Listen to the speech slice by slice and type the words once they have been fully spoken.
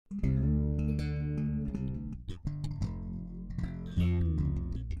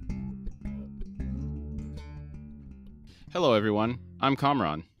Hello, everyone. I'm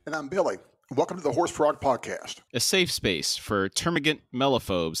Kamraun, And I'm Billy. Welcome to the HorseFrog podcast. a safe space for termagant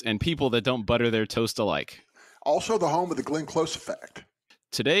mellophobes and people that don't butter their toast alike. Also the home of the Glenn Close effect.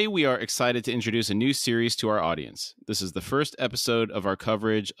 Today, we are excited to introduce a new series to our audience. This is the first episode of our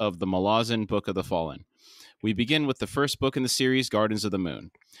coverage of the Malazan Book of the Fallen. We begin with the first book in the series, Gardens of the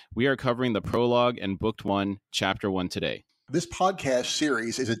Moon. We are covering the Prologue and Book 1, Chapter 1 today. This podcast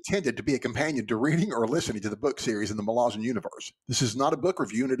series is intended to be a companion to reading or listening to the book series in the Malazan universe. This is not a book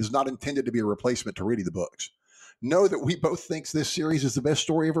review, and it is not intended to be a replacement to reading the books. Know that we both think this series is the best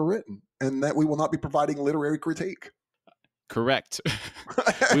story ever written, and that we will not be providing literary critique. Correct.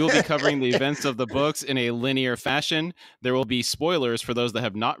 We will be covering the events of the books in a linear fashion. There will be spoilers for those that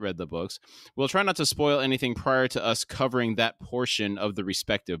have not read the books. We'll try not to spoil anything prior to us covering that portion of the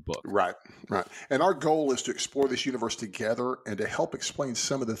respective book. Right. And our goal is to explore this universe together and to help explain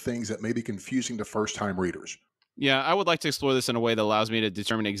some of the things that may be confusing to first-time readers. Yeah, I would like to explore this in a way that allows me to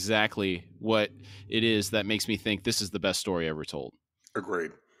determine exactly what it is that makes me think this is the best story ever told.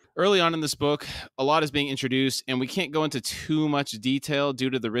 Agreed. Early on in this book, a lot is being introduced, and we can't go into too much detail due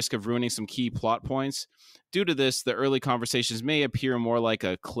to the risk of ruining some key plot points. Due to this, the early conversations may appear more like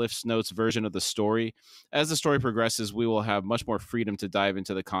a Cliff's Notes version of the story. As the story progresses, we will have much more freedom to dive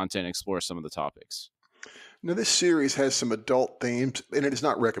into the content and explore some of the topics. Now, this series has some adult themes, and it is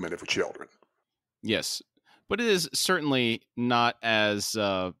not recommended for children. Yes, but it is certainly not as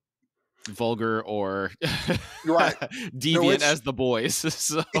vulgar or Right. deviant as the boys.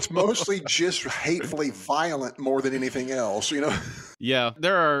 So. It's mostly just hatefully violent more than anything else, you know? Yeah,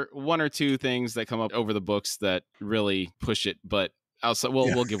 there are one or two things that come up over the books that really push it, but outside,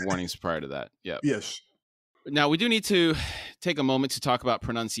 we'll give warnings prior to that. Yeah. Yes. Now, we do need to take a moment to talk about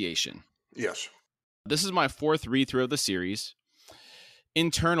pronunciation. Yes. This is my fourth read-through of the series.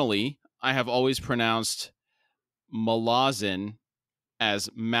 Internally, I have always pronounced Malazan as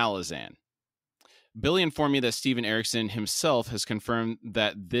Malazan. Billy informed me that Steven Erikson himself has confirmed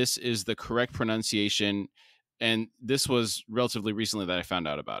that this is the correct pronunciation, and this was relatively recently that I found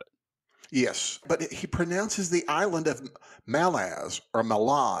out about it. Yes, but he pronounces the island of Malaz or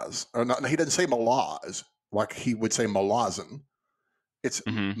Malaz, or not. He doesn't say Malaz like he would say Malazan. It's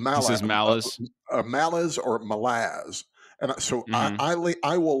Malaz. He says Malaz. Malaz or Malaz, and so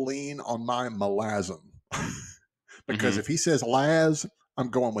I will lean on my Malazan because if he says Laz, I'm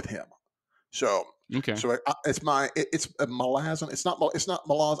going with him. So okay. So it's a Malazan. It's not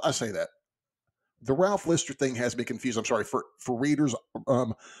Malaz. I say that. The Ralph Lister thing has me confused. I'm sorry for readers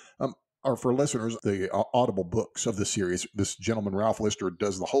or for listeners. The audible books of the series. This gentleman Ralph Lister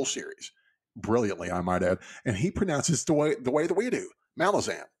does the whole series brilliantly, I might add, and he pronounces the way that we do,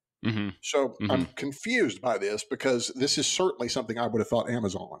 Malazan. So I'm confused by this because this is certainly something I would have thought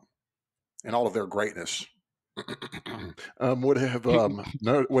Amazon and all of their greatness would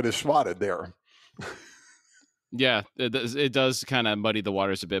have spotted there. Yeah, it does kind of muddy the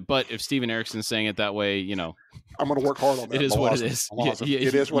waters a bit. But if Steven Erikson's saying it that way, you know, I'm going to work hard on that. It is what it is.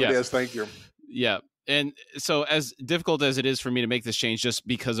 It is what it is. Thank you. Yeah. And so as difficult as it is for me to make this change just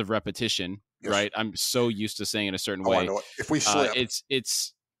because of repetition, right? I'm so used to saying it a certain way. I know it. If we slip.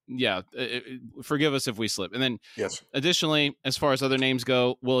 Forgive us if we slip. And then yes. Additionally, as far as other names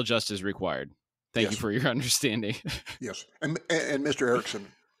go, we'll adjust as required. Thank you for your understanding. Yes. And Mr. Erikson,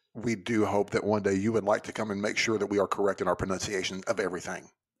 we do hope that one day you would like to come and make sure that we are correct in our pronunciation of everything.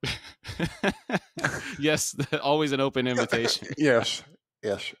 Yes, always an open invitation. Yes.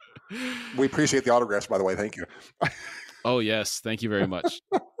 We appreciate the autographs, by the way. Thank you. Oh, yes. Thank you very much.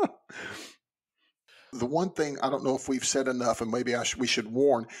 The one thing I don't know if we've said enough, and maybe we should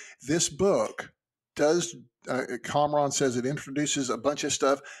warn, this book does, Kamraun says it introduces a bunch of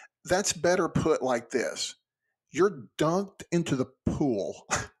stuff. That's better put like this. You're dunked into the pool.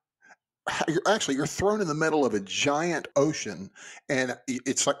 You're thrown in the middle of a giant ocean, and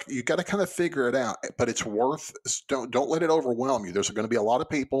it's like you got to kind of figure it out. But it's worth. Don't let it overwhelm you. There's going to be a lot of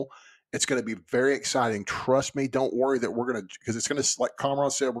people. It's going to be very exciting. Trust me. Don't worry that we're going to, because it's going to, like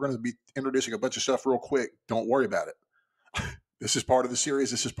Kamraun said, we're going to be introducing a bunch of stuff real quick. Don't worry about it. This is part of the series.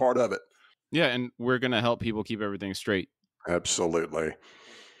 This is part of it. Yeah, and we're going to help people keep everything straight. Absolutely.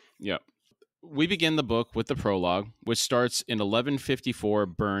 Yeah. We begin the book with the prologue, which starts in 1154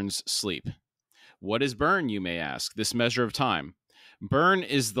 Burn's sleep. What is Burn, you may ask, this measure of time? Burn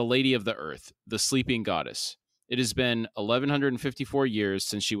is the lady of the earth, the sleeping goddess. It has been 1154 years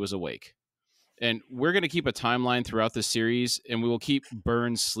since she was awake. And we're going to keep a timeline throughout the series, and we will keep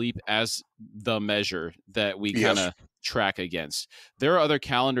Burn's sleep as the measure that we kind of track against. There are other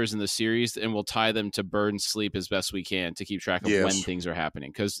calendars in the series, and we'll tie them to Burn's sleep as best we can to keep track of when things are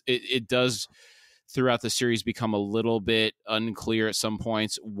happening, because it does throughout the series become a little bit unclear at some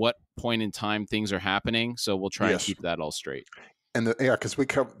points what point in time things are happening. So we'll try and Yes. keep that all straight. And because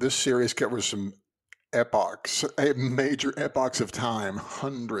this series covers some epochs, major epochs of time,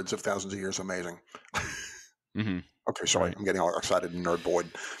 hundreds of thousands of years. Amazing. Mm-hmm. Okay, sorry, Right. I'm getting all excited and nerd Boyd.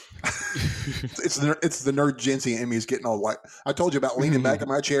 it's the nerd Jency in me is getting all like, I told you about leaning back in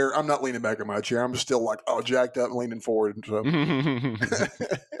my chair. I'm not leaning back in my chair. I'm still like all jacked up and leaning forward. And so.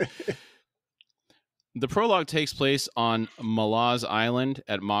 The prologue takes place on Malaz Island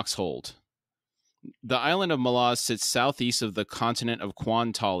at Mox Hold. The island of Malaz sits southeast of the continent of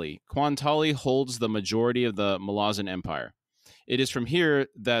Quan Tali. Quan Tali holds the majority of the Malazan Empire. It is from here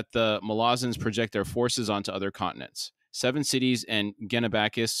that the Malazans project their forces onto other continents. Seven Cities and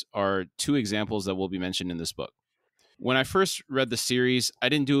Genabakis are two examples that will be mentioned in this book. When I first read the series, I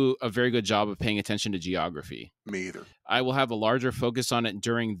didn't do a very good job of paying attention to geography. Me either. I will have a larger focus on it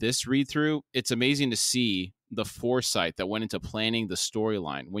during this read-through. It's amazing to see the foresight that went into planning the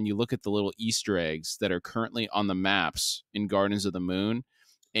storyline. When you look at the little Easter eggs that are currently on the maps in Gardens of the Moon,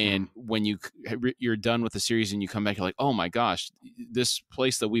 and when you're done with the series and you come back, you're like, oh my gosh, this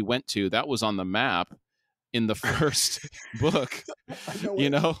place that we went to, that was on the map in the first book.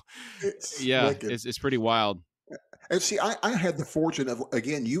 It's pretty wild. And see, I had the fortune of,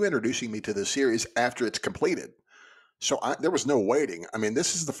 again, you introducing me to the series after it's completed. So there was no waiting. I mean,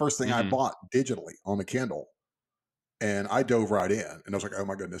 this is the first thing I bought digitally on the Kindle. And I dove right in. And I was like, oh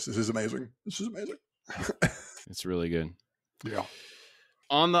my goodness, this is amazing. This is amazing. It's really good. Yeah.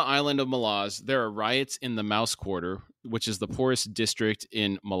 On the island of Malaz, there are riots in the Mouse Quarter, which is the poorest district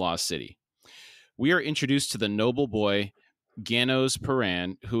in Malaz City. We are introduced to the noble boy Ganos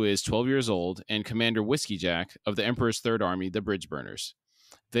Paran, who is 12 years old, and Commander Whiskey Jack of the Emperor's Third Army, the Bridge Burners.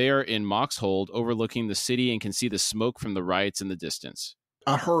 They are in Mox Hold, overlooking the city, and can see the smoke from the riots in the distance.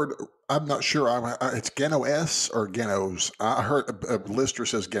 I heard, I'm not sure, it's Geno S or Genos. I heard a lister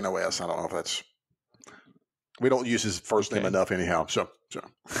says Geno S. I don't know if that's, we don't use his first name enough anyhow. So.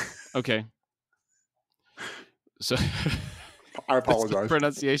 Okay. So I apologize.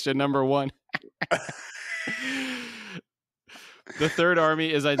 Pronunciation number one. The Third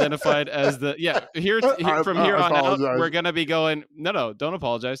Army is identified as the from here on out. We're gonna be going. No, don't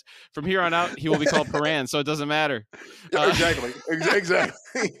apologize. From here on out, he will be called Paran, so it doesn't matter. Exactly.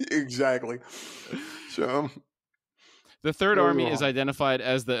 So, the Third Army is identified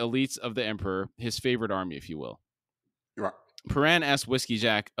as the elites of the Emperor, his favorite army, if you will. Right. Paran asked Whiskey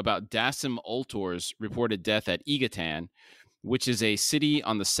Jack about Dasim Ultor's reported death at Egatan, which is a city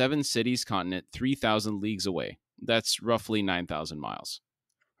on the Seven Cities continent, 3,000 leagues away. That's roughly 9,000 miles.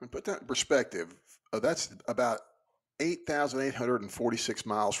 Put that in perspective. That's about 8,846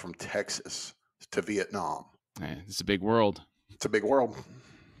 miles from Texas to Vietnam. It's a big world. It's a big world.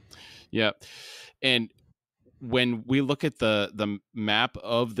 Yeah. And when we look at the map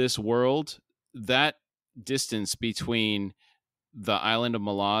of this world, that distance between the island of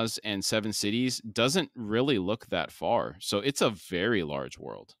Malaz and Seven Cities doesn't really look that far. So it's a very large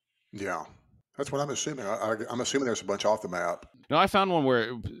world. Yeah. That's what I'm assuming. I'm assuming there's a bunch off the map. No, I found one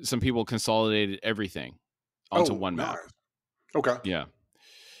where some people consolidated everything onto one map. Nice. Okay. Yeah.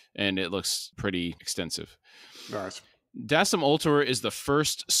 And it looks pretty extensive. Nice. Dasim Ultor is the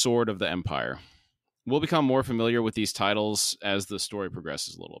first sword of the Empire. We'll become more familiar with these titles as the story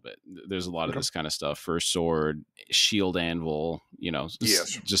progresses a little bit. There's a lot of this kind of stuff. First sword, shield anvil,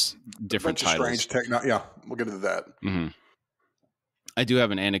 just different titles. Strange yeah, we'll get into that. Mm-hmm. I do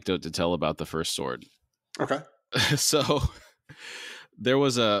have an anecdote to tell about the first sword. Okay. So there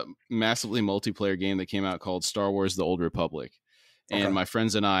was a massively multiplayer game that came out called Star Wars: The Old Republic. And my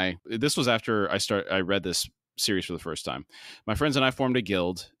friends and I, this was after I read this series for the first time. My friends and I formed a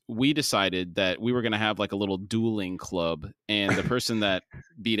guild. We decided that we were going to have like a little dueling club, and the person that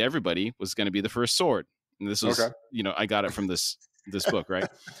beat everybody was going to be the first sword. And this was, I got it from this book, right?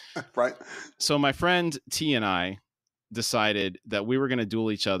 Right. So my friend T and I decided that we were going to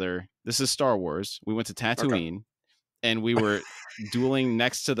duel each other. This is Star Wars. We went to Tatooine, and we were dueling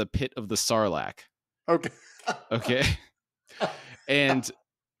next to the pit of the Sarlacc. Okay. And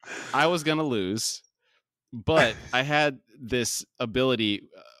I was going to lose, but I had this ability.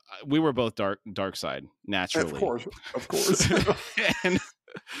 We were both dark side naturally. Of course. And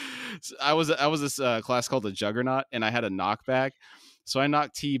I was this class called the Juggernaut, and I had a knockback. So I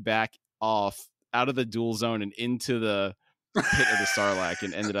knocked T back off out of the duel zone and into the pit of the Sarlacc,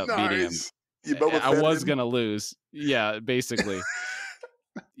 and ended up beating him. I was going to lose. Yeah, basically.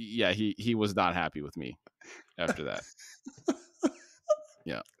 Yeah, he was not happy with me after that.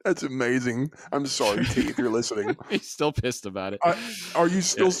 Yeah. That's amazing. I'm sorry, T, if you're listening. He's still pissed about it. Are you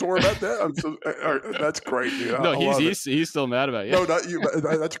still sore about that? That's great, dude. No, I love it. he's still mad about it. No, not you.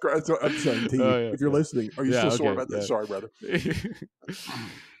 That's great. I'm saying, T, if you're listening, are you still sore about that? Sorry, brother.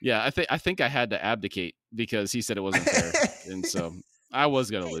 Yeah, I think I had to abdicate because he said it wasn't fair, and so I was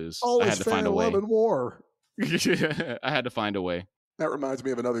gonna lose. I had to find a way. Love and war. I had to find a way. That reminds me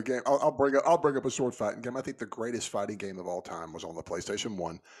of another game. I'll bring up a sword fighting game. I think the greatest fighting game of all time was on the PlayStation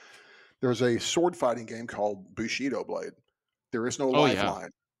 1. There's a sword fighting game called Bushido Blade. There is no lifeline.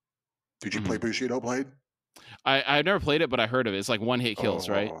 Did you play Bushido Blade? I've never played it, but I heard of it. It's like one hit kills,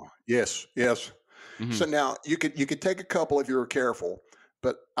 right? Yes. So now you could take a couple if you were careful,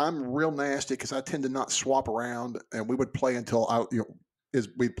 but I'm real nasty because I tend to not swap around, and we would play until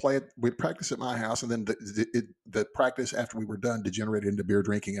we'd practice at my house, and then the practice after we were done degenerated into beer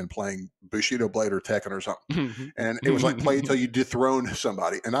drinking and playing Bushido Blade or Tekken or something. And it was like play until you dethrone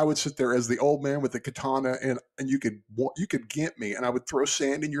somebody. And I would sit there as the old man with the katana, and you could get me, and I would throw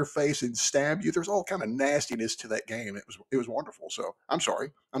sand in your face and stab you. There's all kind of nastiness to that game. It was wonderful. So I'm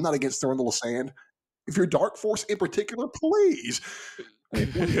sorry. I'm not against throwing a little sand. If you're Dark Force in particular, please.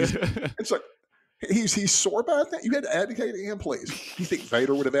 Please. It's like, He's sore about that? You had to abdicate him, please. You think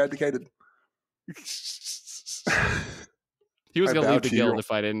Vader would have abdicated? He was going to leave the guild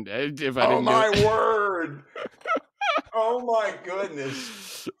if I didn't. Oh my word! Oh my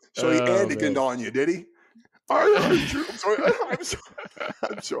goodness! So he abdicated on you, did he? I'm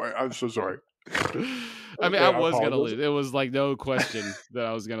sorry. I'm so sorry. I mean, I was going to lose. It was like no question that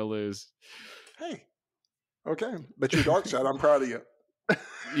I was going to lose. Hey, okay, but your dark side, I'm proud of you.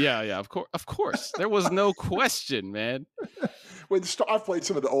 Yeah, of course. There was no question, man. I've played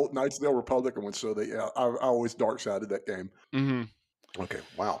some of the old Knights of the Old Republic ones, so I always dark-sided that game. Okay,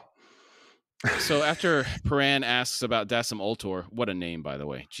 wow. So after Paran asks about Dasim Ultor, what a name, by the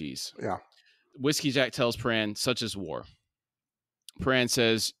way. Jeez. Yeah. Whiskey Jack tells Paran, such is war. Paran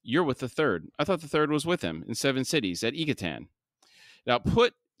says, you're with the third. I thought the third was with him in 7 cities at Egatan. Now,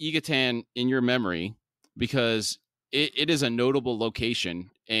 put Egatan in your memory because it is a notable location,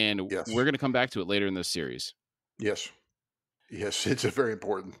 and we're going to come back to it later in this series. Yes, it's a very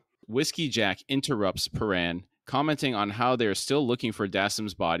important. Whiskey Jack interrupts Paran, commenting on how they're still looking for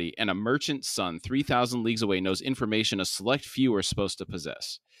Dasim's body, and a merchant's son 3,000 leagues away knows information a select few are supposed to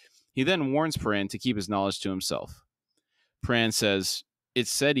possess. He then warns Paran to keep his knowledge to himself. Paran says, it's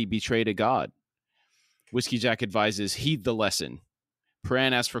said he betrayed a god. Whiskey Jack advises, heed the lesson.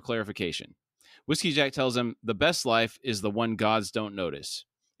 Paran asks for clarification. Whiskey Jack tells him, the best life is the one gods don't notice.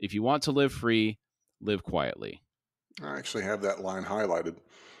 If you want to live free, live quietly. I actually have that line highlighted.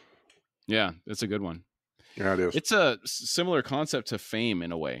 Yeah, it's a good one. Yeah, it is. It's a similar concept to fame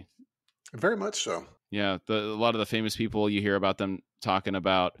in a way. Very much so. Yeah, a lot of the famous people, you hear about them talking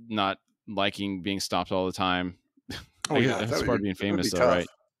about not liking being stopped all the time. Oh, yeah. That's part of being famous, though, tough. right?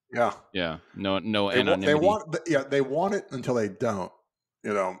 Yeah. Yeah. No anonymity. They want it until they don't.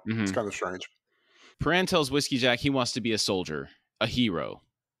 It's kind of strange. Paran tells Whiskey Jack he wants to be a soldier, a hero.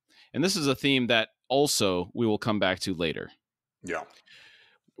 And this is a theme that also we will come back to later. Yeah.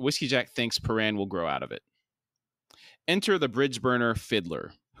 Whiskey Jack thinks Paran will grow out of it. Enter the bridge burner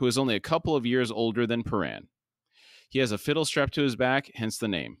Fiddler, who is only a couple of years older than Paran. He has a fiddle strapped to his back, hence the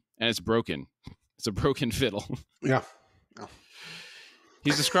name. And it's broken. It's a broken fiddle. Yeah.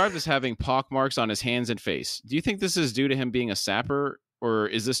 He's described as having pockmarks on his hands and face. Do you think this is due to him being a sapper, or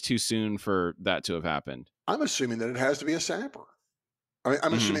is this too soon for that to have happened? I'm assuming that it has to be a sapper. I mean,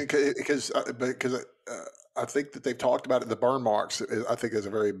 I'm assuming because I think that they've talked about it. The burn marks, I think, is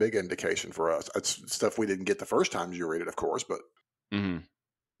a very big indication for us. It's stuff we didn't get the first time you read it, of course, but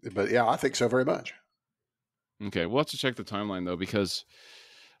yeah, I think so very much. Okay, we'll have to check the timeline though, because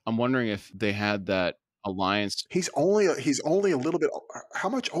I'm wondering if they had that alliance. He's only a little bit. How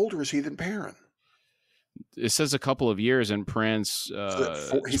much older is he than Perrin? It says a couple of years, and Paran's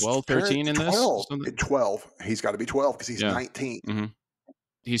 12, 13 in 12, this? 12. He's got to be 12 because he's 19. Mm-hmm.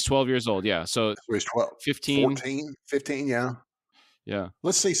 He's 12 years old, yeah. So he's 12. 15. 15, yeah. Yeah.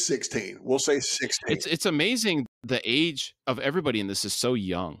 Let's say 16. We'll say 16. It's amazing. The age of everybody in this is so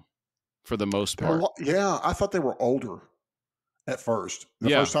young for the most part. Yeah, I thought they were older at first. The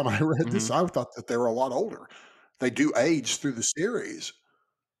first time I read this, I thought that they were a lot older. They do age through the series.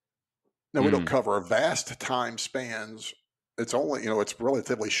 Now, we don't cover a vast time spans. It's only, it's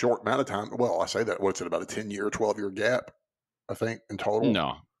relatively short amount of time. Well, I say that. What's it, about a 10-year, 12-year gap, I think, in total?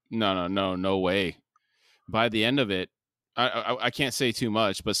 No way. By the end of it, I can't say too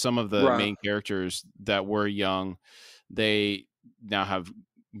much, but some of the main characters that were young, they now have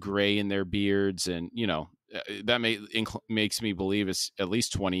gray in their beards, and, makes me believe it's at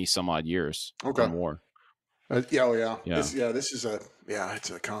least 20 some odd years or Okay. more. Yeah. Yeah. This is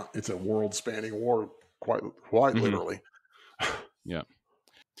it's a world spanning war, quite literally. Yeah.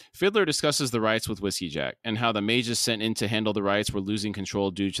 Fiddler discusses the riots with Whiskey Jack and how the mages sent in to handle the riots were losing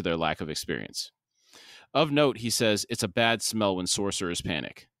control due to their lack of experience. Of note, he says it's a bad smell when sorcerers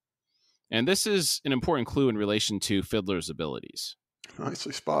panic. And this is an important clue in relation to Fiddler's abilities.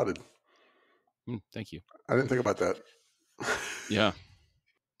 Nicely spotted. Thank you. I didn't think about that. Yeah.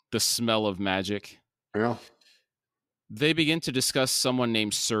 The smell of magic. Yeah. They begin to discuss someone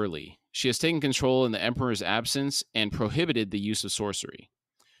named Surly. She has taken control in the Emperor's absence and prohibited the use of sorcery.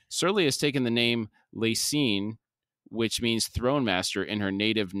 Surly has taken the name Lacine, which means throne master in her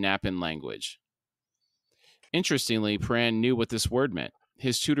native Nappan language. Interestingly, Pran knew what this word meant.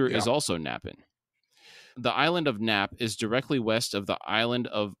 His tutor is also Nappan. The island of Nap is directly west of the island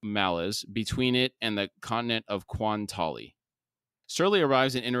of Malaz, between it and the continent of Kwantali. Surly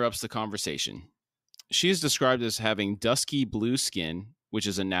arrives and interrupts the conversation. She is described as having dusky blue skin, which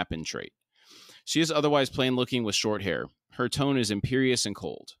is a Nappan trait. She is otherwise plain-looking with short hair. Her tone is imperious and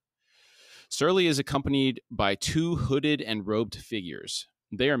cold. Surly is accompanied by 2 hooded and robed figures.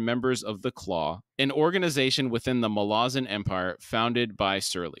 They are members of the Claw, an organization within the Malazan Empire founded by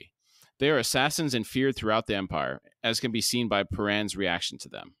Surly. They are assassins and feared throughout the Empire, as can be seen by Paran's reaction to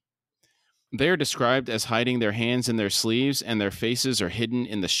them. They are described as hiding their hands in their sleeves, and their faces are hidden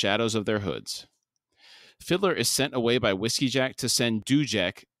in the shadows of their hoods. Fiddler is sent away by Whiskey Jack to send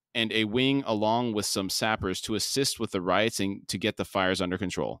Dujek and a wing along with some sappers to assist with the riots and to get the fires under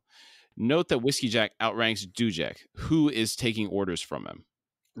control. Note that Whiskey Jack outranks Dujek, who is taking orders from him.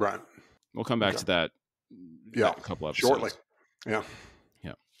 Right. We'll come back to that in a couple episodes. Shortly. Yeah.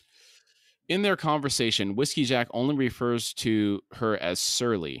 In their conversation, Whiskey Jack only refers to her as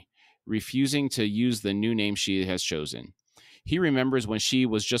Surly, refusing to use the new name she has chosen. He remembers when she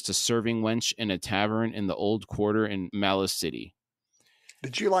was just a serving wench in a tavern in the old quarter in Malaz City.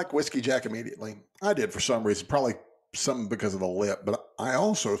 Did you like Whiskey Jack immediately? I did for some reason, probably something because of the lip, but I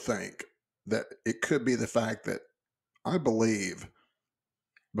also think that it could be the fact that I believe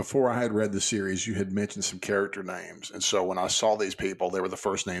before I had read the series, you had mentioned some character names. And so when I saw these people, they were the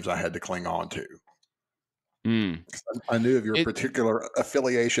first names I had to cling on to. I knew of your particular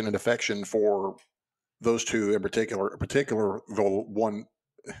affiliation and affection for those two in particular. The one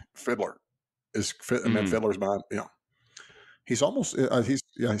Fiddler is Fiddler's mind. He's almost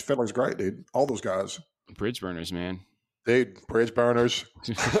Fiddler's great, dude. All those guys, bridge burners, man. Dude, bridge burners.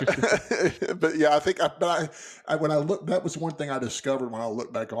 But yeah, I think when I look, that was one thing I discovered when I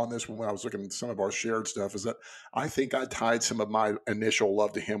looked back on this, when I was looking at some of our shared stuff, is that I think I tied some of my initial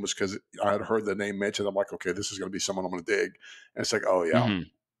love to him was because I had heard the name mentioned. I'm like, okay, this is going to be someone I'm going to dig. And it's like, oh yeah.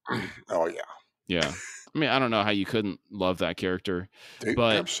 Oh yeah. Yeah. I mean, I don't know how you couldn't love that character, dude,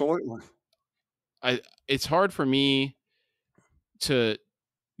 but absolutely. It's hard for me to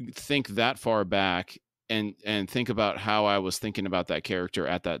think that far back and think about how I was thinking about that character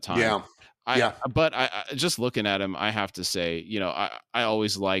at that time. But I just looking at him, I have to say, I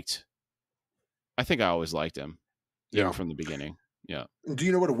always liked him. Even from the beginning. Yeah. Do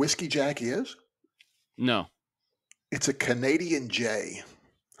you know what a Whiskey Jack is? No. It's a Canadian jay.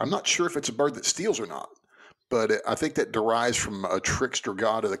 I'm not sure if it's a bird that steals or not, but I think that derives from a trickster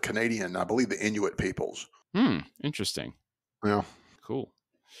god of the Canadian, I believe the Inuit peoples. Interesting. Yeah. Cool.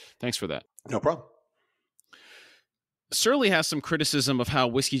 Thanks for that. No problem. Surly has some criticism of how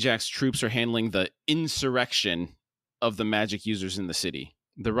Whiskey Jack's troops are handling the insurrection of the magic users in the city.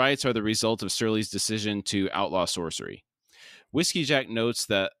 The riots are the result of Surly's decision to outlaw sorcery. Whiskey Jack notes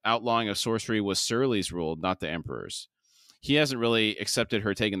that outlawing of sorcery was Surly's rule, not the Emperor's. He hasn't really accepted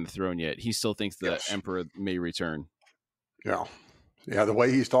her taking the throne yet. He still thinks the Emperor may return. Yeah. Yeah, the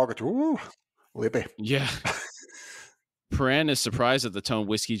way he's talking to Lippy. Yeah. Paran is surprised at the tone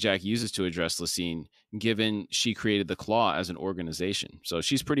Whiskey Jack uses to address Lacine, given she created the Claw as an organization. So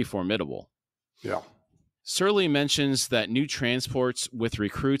she's pretty formidable. Yeah. Surly mentions that new transports with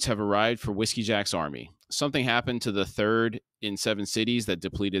recruits have arrived for Whiskey Jack's army. Something happened to the 3rd in 7 cities that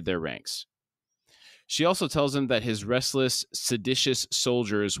depleted their ranks. She also tells him that his restless, seditious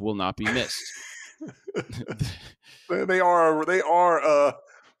soldiers will not be missed. They are.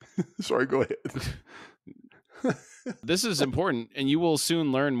 Sorry, go ahead. This is important, and you will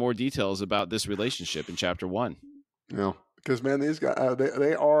soon learn more details about this relationship in Chapter 1. Yeah, because, man, these guys,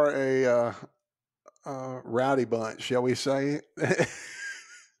 they are a rowdy bunch, shall we say?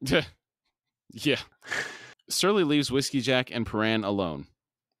 Yeah. Surly leaves Whiskey Jack and Paran alone.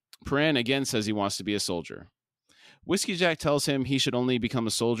 Paran again says he wants to be a soldier. Whiskey Jack tells him he should only become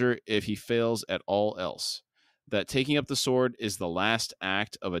a soldier if he fails at all else. that taking up the sword is the last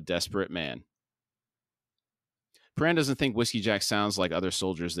act of a desperate man. Pran doesn't think Whiskey Jack sounds like other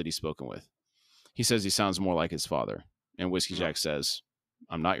soldiers that he's spoken with. He says he sounds more like his father. And Whiskey Jack says,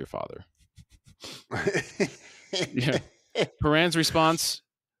 I'm not your father. Yeah. Pran's response,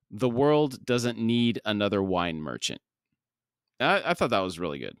 the world doesn't need another wine merchant. I thought that was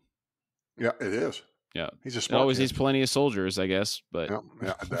really good. Yeah, it is. Yeah. He's a It smart always kid. needs plenty of soldiers, I guess. But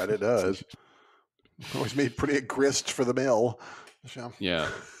yeah, that it does. Always made pretty grist for the mill. So. Yeah.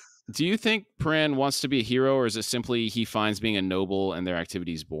 Do you think Pran wants to be a hero, or is it simply he finds being a noble and their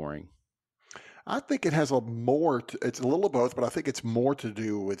activities boring? I think it has it's a little of both, but I think it's more to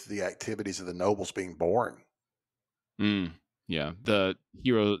do with the activities of the nobles being boring. Yeah. The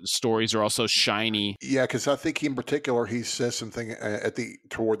hero stories are also shiny. Yeah, because I think in particular, he says something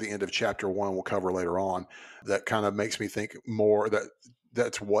toward the end of chapter 1, we'll cover later on, that kind of makes me think more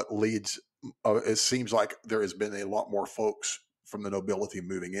that's what leads. It seems like there has been a lot more folks from the nobility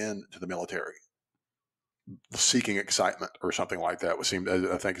moving into the military, seeking excitement or something like that.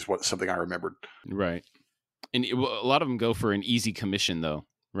 I think is something I remembered. Right. And a lot of them go for an easy commission, though,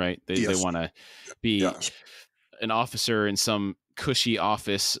 right? They want to be an officer in some cushy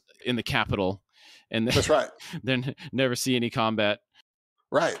office in the capital, and that's right. Then never see any combat.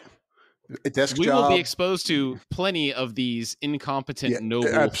 Right. A desk we job. Will be exposed to plenty of these incompetent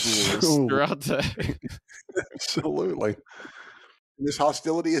noble fools throughout the. Absolutely. This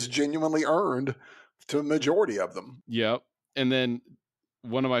hostility is genuinely earned to a majority of them. Yep. And then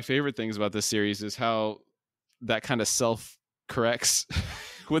one of my favorite things about this series is how that kind of self-corrects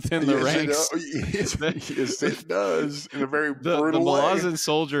within the ranks. Yes, it does. In a very brutal the Malazan way.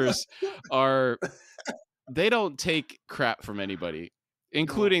 soldiers they don't take crap from anybody,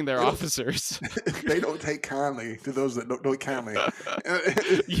 including their officers. They don't take kindly to those that don't kindly.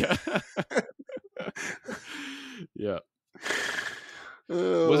 Yeah. Yeah.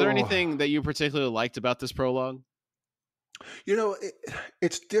 Was there anything that you particularly liked about this prologue?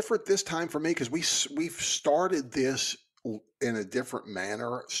 It's different this time for me because we've started this in a different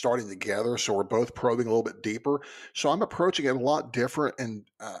manner, starting together. So we're both probing a little bit deeper. So I'm approaching it a lot different, and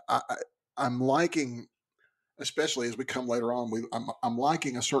I'm liking, especially as we come later on, I'm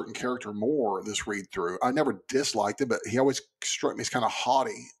liking a certain character more this read through. I never disliked him, but he always struck me as kind of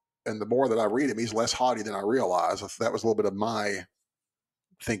haughty. And the more that I read him, he's less haughty than I realized. That was a little bit of my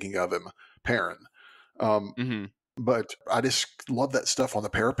thinking of him, Perrin. But I just love that stuff on the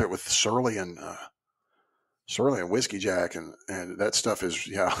parapet with Surly and Whiskey Jack, and that stuff is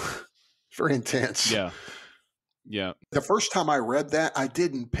very intense. Yeah. The first time I read that, I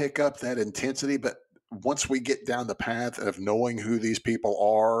didn't pick up that intensity, but once we get down the path of knowing who these people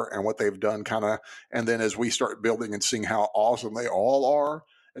are and what they've done, and then as we start building and seeing how awesome they all are,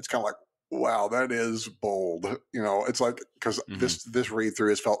 it's kind of like, wow, that is bold. It's like, because this read through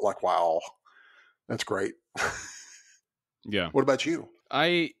has felt like, wow, that's great. Yeah. What about you?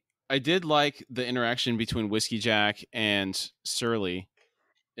 I did like the interaction between Whiskey Jack and Surly.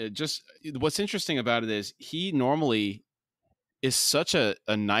 What's interesting about it is he normally is such a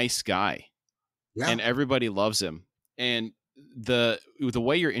nice guy, and everybody loves him. And the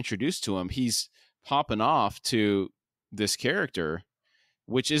way you're introduced to him, he's popping off to this character,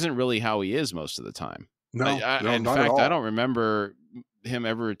 which isn't really how he is most of the time. No, in fact, I don't remember him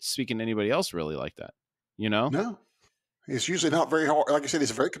ever speaking to anybody else really like that. No. He's usually not very hard. Like I said,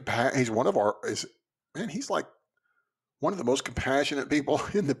 he's very he's he's like one of the most compassionate people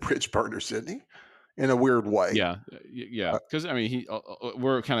in the Bridge Burners, isn't he? In a weird way. Yeah. Because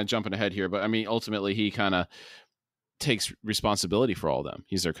we're kind of jumping ahead here, but ultimately he kind of takes responsibility for all of them.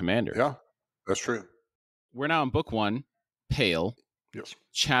 He's their commander. Yeah, that's true. We're now in book 1, Pale. Yes.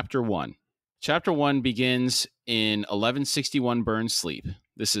 Chapter 1. Chapter 1 begins in 1161 Burn's sleep.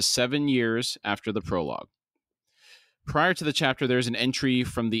 This is 7 years after the prologue. Prior to the chapter, there's an entry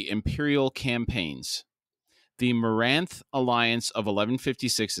from the Imperial Campaigns. The Maranth Alliance of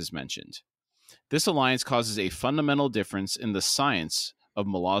 1156 is mentioned. This alliance causes a fundamental difference in the science of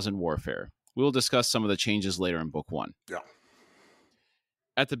Malazan warfare. We will discuss some of the changes later in Book 1. Yeah.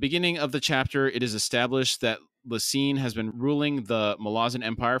 At the beginning of the chapter, it is established that Lysine has been ruling the Malazan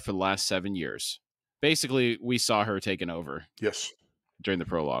Empire for the last 7 years. Basically, we saw her taken over. Yes. During the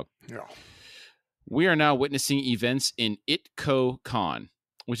prologue. Yeah. We are now witnessing events in Itko Khan,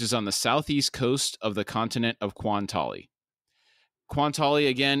 which is on the southeast coast of the continent of Kwantali. Kwantali,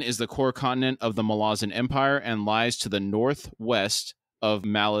 again, is the core continent of the Malazan Empire and lies to the northwest of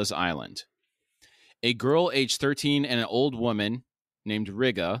Malaz Island. A girl aged 13 and an old woman named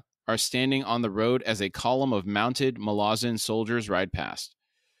Riga are standing on the road as a column of mounted Malazan soldiers ride past.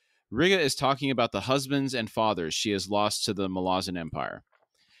 Riga is talking about the husbands and fathers she has lost to the Malazan Empire.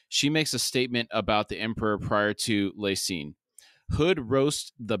 She makes a statement about the emperor prior to Lacine. Hood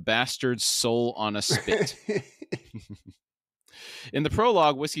roast the bastard's soul on a spit. In the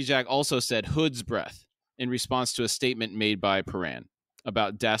prologue, Whiskey Jack also said Hood's breath in response to a statement made by Paran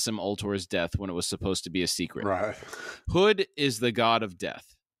about Dasim Ultor's death when it was supposed to be a secret. Right. Hood is the god of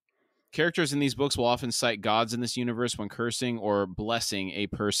death. Characters in these books will often cite gods in this universe when cursing or blessing a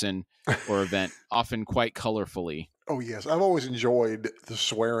person or event, often quite colorfully. Oh, yes. I've always enjoyed the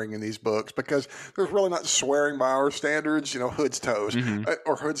swearing in these books because there's really not swearing by our standards. Hood's toes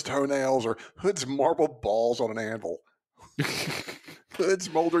or Hood's toenails or Hood's marble balls on an anvil.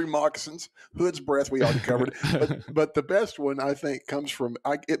 Hood's moldering moccasins, Hood's breath we already covered. But the best one, I think, comes from,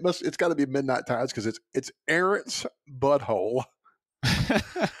 it's got to be Midnight Tides because it's Errant's butthole.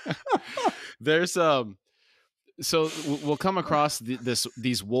 There's so we'll come across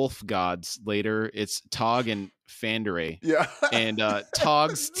these wolf gods later. It's Tog and Fandere. Yeah. And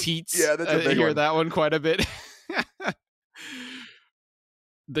Tog's teats. Yeah, that's a big I hear one. that one quite a bit.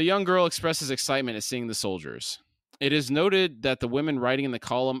 The young girl expresses excitement at seeing the soldiers. It is noted that the women writing in the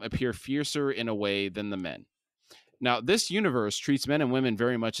column appear fiercer in a way than the men. Now, this universe treats men and women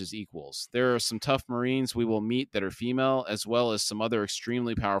very much as equals. There are some tough Marines we will meet that are female, as well as some other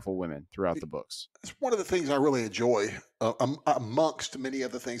extremely powerful women throughout the books. It's one of the things I really enjoy amongst many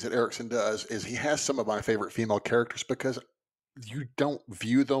of the things that Erikson does is he has some of my favorite female characters because you don't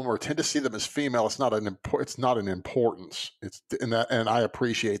view them or tend to see them as female. It's not an importance. And I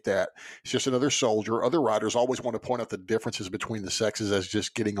appreciate that. It's just another soldier. Other writers always want to point out the differences between the sexes as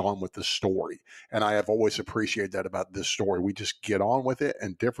just getting on with the story. And I have always appreciated that about this story. We just get on with it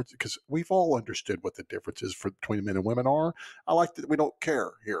and difference because we've all understood what the differences between men and women are. I like that we don't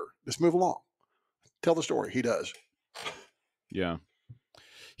care here. Just move along. Tell the story. He does. Yeah.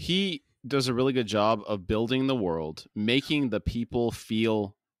 He does a really good job of building the world, making the people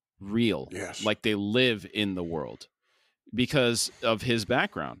feel real, yes, like they live in the world because of his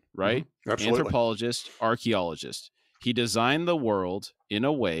background, right? Absolutely. Anthropologist, archaeologist. He designed the world in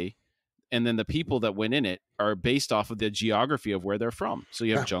a way, and then the people that went in it are based off of the geography of where they're from. So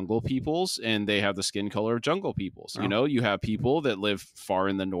you have jungle peoples, and they have the skin color of jungle peoples. You have people that live far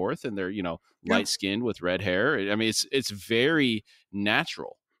in the north, and they're light skinned with red hair. I mean, it's very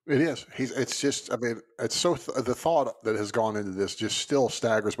natural. It is. It's just. I mean, it's so. The thought that has gone into this just still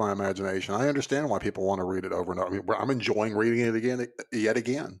staggers my imagination. I understand why people want to read it over and over. I mean, I'm enjoying reading it yet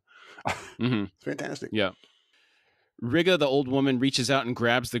again. It's fantastic. Yeah. Riga, the old woman, reaches out and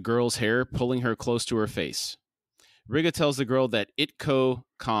grabs the girl's hair, pulling her close to her face. Riga tells the girl that Itko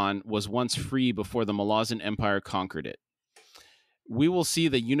Khan was once free before the Malazan Empire conquered it. We will see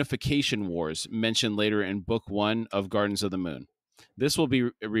the Unification Wars mentioned later in Book 1 of Gardens of the Moon. This will be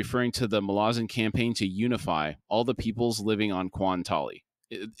referring to the Malazan campaign to unify all the peoples living on Quan Tali.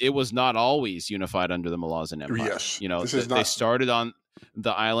 It was not always unified under the Malazan Empire. Yes. They started on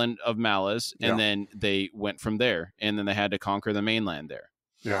the island of Malaz, and then they went from there, and then they had to conquer the mainland there.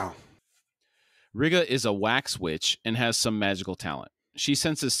 Yeah. Riga is a wax witch and has some magical talent. She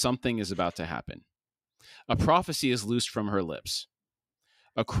senses something is about to happen. A prophecy is loosed from her lips.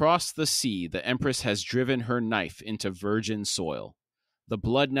 Across the sea, the Empress has driven her knife into virgin soil. The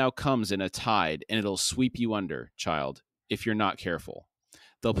blood now comes in a tide, and it'll sweep you under, child, if you're not careful.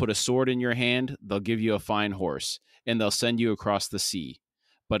 They'll put a sword in your hand, they'll give you a fine horse, and they'll send you across the sea.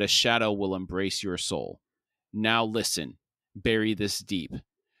 But a shadow will embrace your soul. Now listen, bury this deep.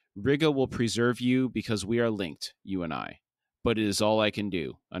 Riga will preserve you because we are linked, you and I. But it is all I can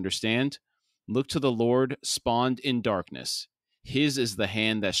do, understand? Look to the Lord spawned in darkness. His is the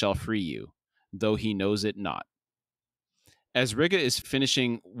hand that shall free you, though he knows it not. As Riga is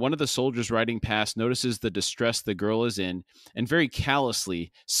finishing, one of the soldiers riding past notices the distress the girl is in and very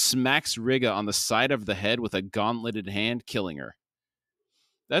callously smacks Riga on the side of the head with a gauntleted hand, killing her.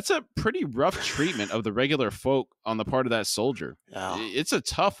 That's a pretty rough treatment of the regular folk on the part of that soldier. Yeah. It's a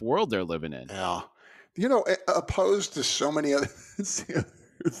tough world they're living in. Yeah. Opposed to so many other...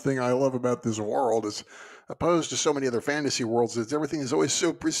 the thing I love about this world is opposed to so many other fantasy worlds is everything is always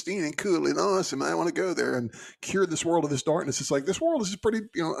so pristine and cool and awesome. I want to go there and cure this world of this darkness. It's like this world is pretty,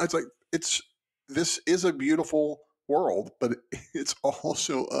 this is a beautiful world, but it's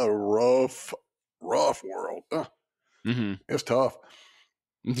also a rough world. It's tough.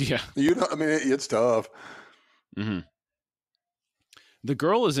 Yeah. It's tough. The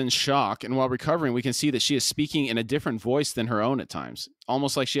girl is in shock, and while recovering, we can see that she is speaking in a different voice than her own at times,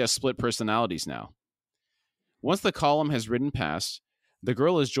 almost like she has split personalities now. Once the column has ridden past, the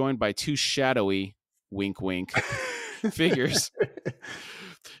girl is joined by two shadowy, wink wink, figures.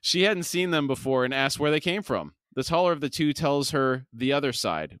 She hadn't seen them before and asked where they came from. The taller of the two tells her the other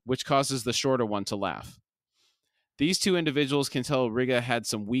side, which causes the shorter one to laugh. These two individuals can tell Rigga had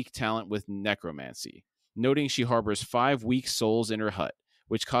some weak talent with necromancy, noting she harbors 5 weak souls in her hut,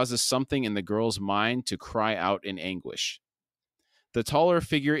 which causes something in the girl's mind to cry out in anguish. The taller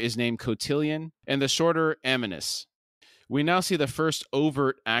figure is named Cotillion, and the shorter Amynus. We now see the first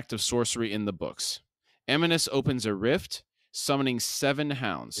overt act of sorcery in the books. Amynus opens a rift, summoning 7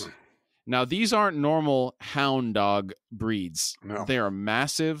 hounds. Now, these aren't normal hound dog breeds. No. They are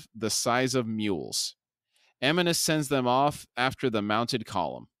massive, the size of mules. Amynus sends them off after the mounted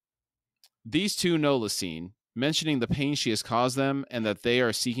column. These two know Lysine, mentioning the pain she has caused them and that they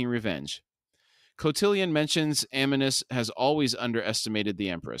are seeking revenge. Cotillion mentions Amynus has always underestimated the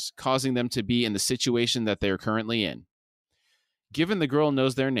Empress, causing them to be in the situation that they are currently in. Given the girl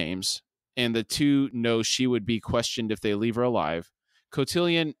knows their names, and the two know she would be questioned if they leave her alive,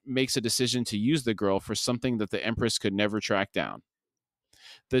 Cotillion makes a decision to use the girl for something that the Empress could never track down.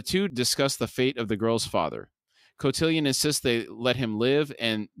 The two discuss the fate of the girl's father. Cotillion insists they let him live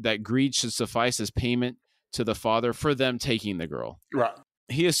and that greed should suffice as payment to the father for them taking the girl. Right.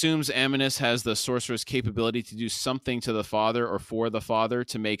 He assumes Amynus has the sorcerer's capability to do something to the father or for the father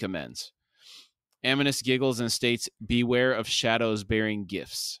to make amends. Amynus giggles and states, "Beware of shadows bearing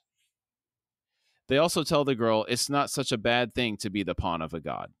gifts." They also tell the girl it's not such a bad thing to be the pawn of a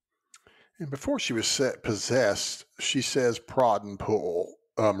god. And before she was possessed, she says prod and pull.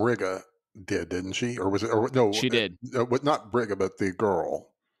 Rigga did, didn't she? Or was it? Or no, She did. Not Rigga, but the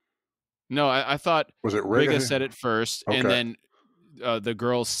girl. No, I thought Was it Rigga? Rigga said it first, Okay. and then the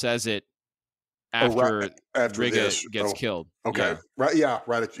girl says it after Rigga gets killed. Okay. Yeah. Right. Yeah.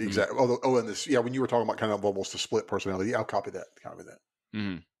 Right. Exactly. And this. Yeah. When you were talking about kind of almost a split personality, I'll copy that.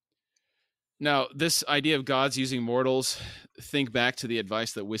 Mm-hmm. Now, this idea of gods using mortals, think back to the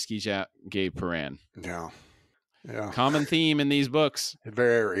advice that Whiskey Jack gave Paran. Yeah. Yeah. Common theme in these books.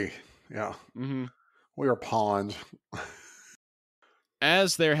 Very. Yeah. Mm-hmm. We are pawns.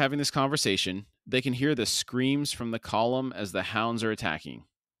 As they're having this conversation, they can hear the screams from the column as the hounds are attacking.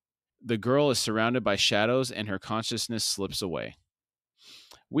 The girl is surrounded by shadows and her consciousness slips away.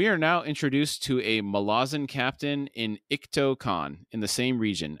 We are now introduced to a Malazan captain in Ikto Khan in the same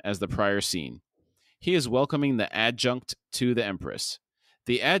region as the prior scene. He is welcoming the adjunct to the Empress.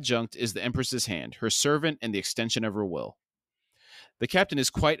 The adjunct is the Empress's hand, her servant and the extension of her will. The captain is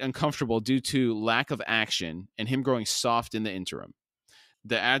quite uncomfortable due to lack of action and him growing soft in the interim.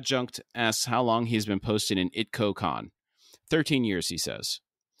 The adjunct asks how long he has been posted in Itko Khan. 13 years, he says.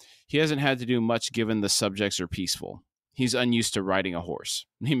 He hasn't had to do much given the subjects are peaceful. He's unused to riding a horse.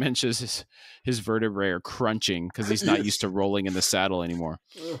 He mentions his vertebrae are crunching because he's not used to rolling in the saddle anymore.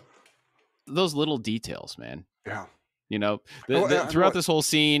 Those little details, man. Yeah. You know, throughout this whole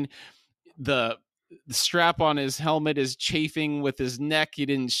scene, the strap on his helmet is chafing with his neck. He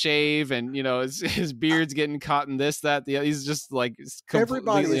didn't shave, and you know his beard's getting caught in this, that, the other. He's just like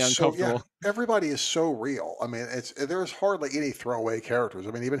completely uncomfortable. Everybody is so real. I mean, there's hardly any throwaway characters.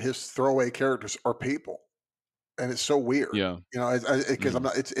 I mean, even his throwaway characters are people, and it's so weird. Yeah, you know, because I'm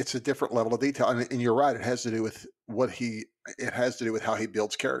not. It's a different level of detail, and you're right. It has to do with It has to do with how he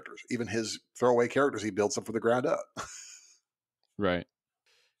builds characters. Even his throwaway characters, he builds them from the ground up. Right.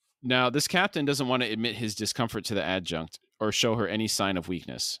 Now, this captain doesn't want to admit his discomfort to the adjunct or show her any sign of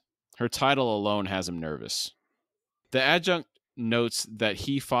weakness. Her title alone has him nervous. The adjunct notes that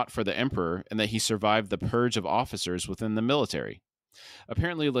he fought for the emperor and that he survived the purge of officers within the military.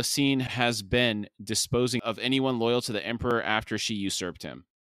 Apparently, Lysine has been disposing of anyone loyal to the emperor after she usurped him.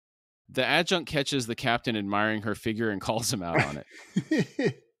 The adjunct catches the captain admiring her figure and calls him out on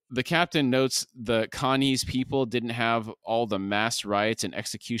it. The captain notes the Khanese people didn't have all the mass riots and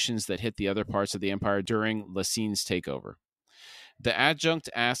executions that hit the other parts of the empire during Lysine's takeover. The adjunct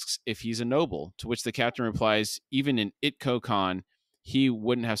asks if he's a noble, to which the captain replies, even in Itko Khan, he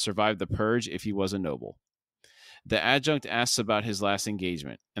wouldn't have survived the purge if he was a noble. The adjunct asks about his last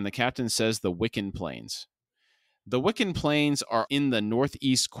engagement, and the captain says the Wiccan Plains. The Wiccan Plains are in the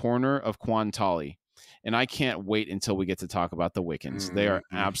northeast corner of Kwantali, and I can't wait until we get to talk about the Wiccans. Mm-hmm. They are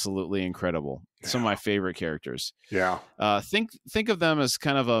absolutely incredible. Yeah. Some of my favorite characters. Yeah. Think of them as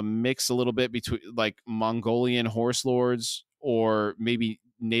kind of a mix a little bit between like Mongolian horse lords or maybe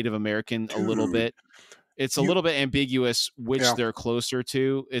Native American a little bit. It's a little bit ambiguous which they're closer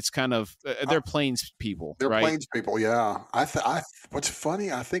to. It's kind of they're plains people. They're right? plains people, yeah. What's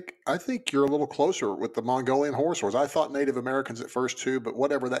funny, I think you're a little closer with the Mongolian horse lords. I thought Native Americans at first too, but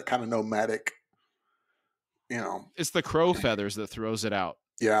whatever, that kind of nomadic. You know, it's the crow feathers that throws it out.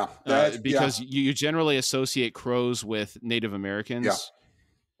 Yeah, because you generally associate crows with Native Americans,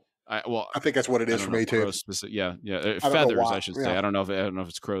 I think that's what it is for me too. Yeah, I don't know feathers, why. I should say. Yeah. I don't know if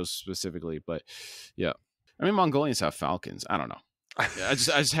it's crows specifically, but yeah. I mean, Mongolians have falcons. I don't know. Yeah, I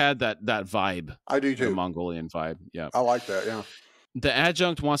just had that vibe. I do The too. Mongolian vibe. Yeah. I like that. Yeah. The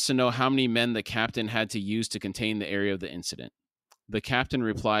adjutant wants to know how many men the captain had to use to contain the area of the incident. The captain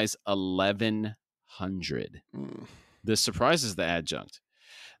replies 1,100. This surprises the adjutant.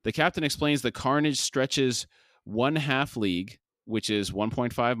 The captain explains the carnage stretches 1/2 league, which is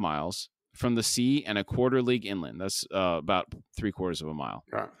 1.5 miles, from the sea and 1/4 league inland. That's about 3/4 of a mile.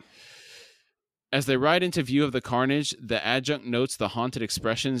 Right. As they ride into view of the carnage, the adjutant notes the haunted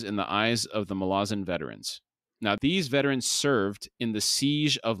expressions in the eyes of the Malazan veterans. Now, these veterans served in the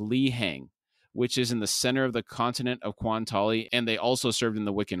siege of Li Hang, which is in the center of the continent of Kwantali, and they also served in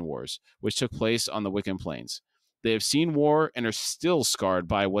the Wiccan Wars, which took place on the Wiccan Plains. They have seen war and are still scarred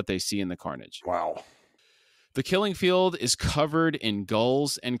by what they see in the carnage. Wow. The killing field is covered in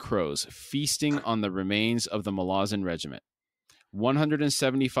gulls and crows, feasting on the remains of the Malazan regiment.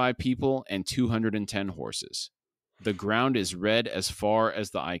 175 people and 210 horses. The ground is red as far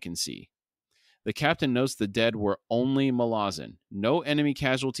as the eye can see. The captain notes the dead were only Malazan. No enemy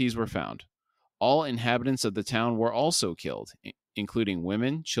casualties were found. All inhabitants of the town were also killed, including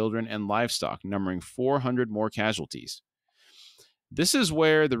women, children, and livestock, numbering 400 more casualties. This is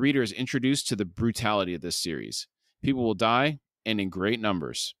where the reader is introduced to the brutality of this series. People will die, and in great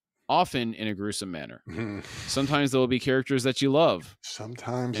numbers, often in a gruesome manner. Sometimes there will be characters that you love.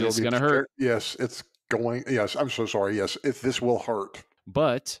 Sometimes it's going to hurt. Yes, it's going. Yes, I'm so sorry. Yes, this will hurt.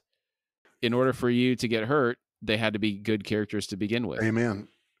 But in order for you to get hurt, they had to be good characters to begin with. Amen.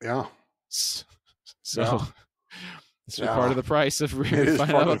 Yeah. So it's part of the price of really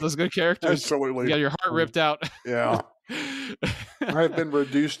finding out about those good characters. Absolutely. You got your heart ripped out. Yeah. I have been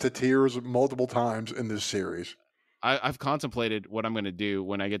reduced to tears multiple times in this series. I've contemplated what I'm going to do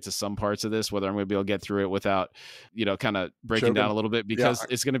when I get to some parts of this, whether I'm going to be able to get through it without, kind of breaking down a little bit, because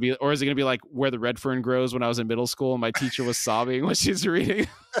it's going to be, or is it going to be like Where the Red Fern Grows when I was in middle school and my teacher was sobbing when she's reading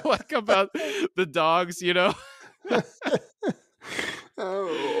like about the dogs,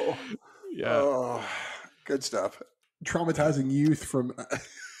 Oh, yeah. Oh, good stuff. Traumatizing youth from.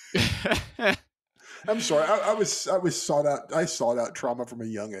 I'm sorry. I sought out trauma from a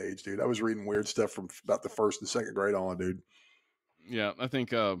young age, dude. I was reading weird stuff from about the 1st and 2nd grade on, dude. Yeah, I think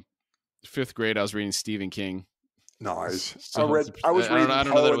 5th grade I was reading Stephen King. Nice. So I don't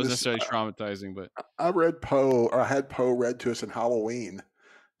know that it was necessarily traumatizing, but I read Poe, or I had Poe read to us in Halloween.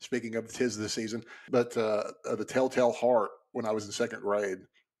 Speaking of 'tis the season, but the Telltale Heart when I was in 2nd grade,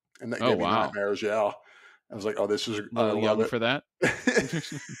 and that gave me nightmares. Yeah, I was like, oh, this is a little young for that.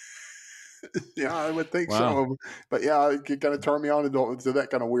 Yeah, I would think so. But yeah, it kind of turned me on to that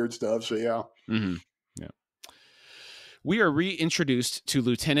kind of weird stuff. So yeah. Mm-hmm. Yeah. We are reintroduced to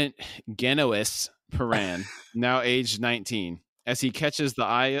Lieutenant Genoes Paran, now aged 19, as he catches the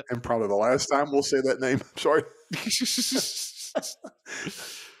eye. And probably the last time we'll say that name. Sorry.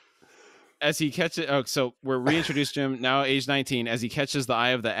 As he catches, so we're reintroduced to him, now age 19, as he catches the eye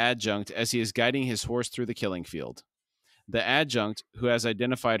of the adjutant as he is guiding his horse through the killing field. The adjutant, who has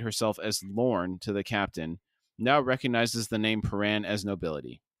identified herself as Lorne to the captain, now recognizes the name Paran as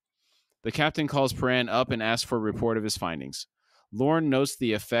nobility. The captain calls Paran up and asks for a report of his findings. Lorne notes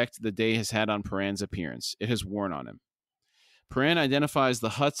the effect the day has had on Paran's appearance. It has worn on him. Paran identifies the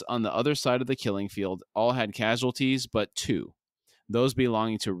huts on the other side of the killing field all had casualties, but 2. Those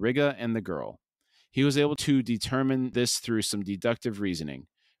belonging to Rigga and the girl. He was able to determine this through some deductive reasoning.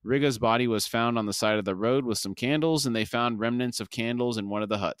 Rigga's body was found on the side of the road with some candles, and they found remnants of candles in one of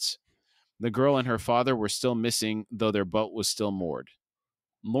the huts. The girl and her father were still missing, though their boat was still moored.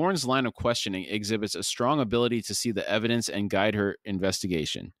 Lorne's line of questioning exhibits a strong ability to see the evidence and guide her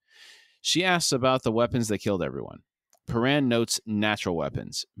investigation. She asks about the weapons that killed everyone. Paran notes natural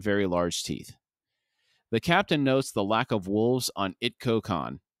weapons, very large teeth. The captain notes the lack of wolves on Itko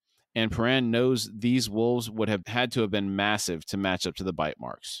Khan, and Paran knows these wolves would have had to have been massive to match up to the bite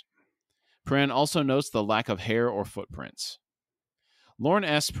marks. Paran also notes the lack of hair or footprints. Lorne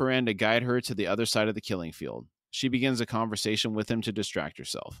asks Paran to guide her to the other side of the killing field. She begins a conversation with him to distract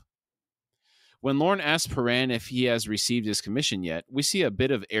herself. When Lorne asks Paran if he has received his commission yet, we see a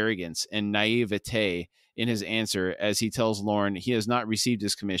bit of arrogance and naivete in his answer as he tells Lorne he has not received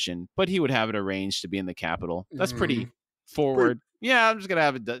his commission, but he would have it arranged to be in the capital. That's pretty forward. Yeah, I'm just going to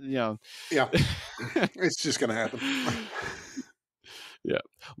have it done, Yeah, it's just going to happen. Yeah.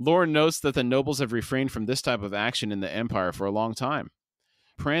 Lorne notes that the nobles have refrained from this type of action in the Empire for a long time.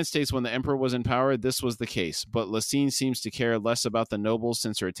 Paran states when the Emperor was in power, this was the case, but Lacine seems to care less about the nobles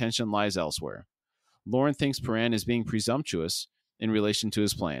since her attention lies elsewhere. Lorne thinks Paran is being presumptuous in relation to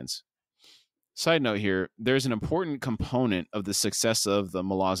his plans. Side note here, there's an important component of the success of the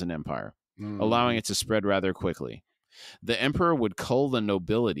Malazan Empire, allowing it to spread rather quickly. The emperor would cull the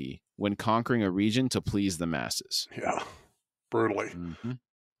nobility when conquering a region to please the masses. Yeah, brutally. Mm-hmm.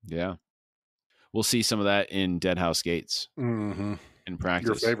 Yeah. We'll see some of that in Deadhouse Gates in practice.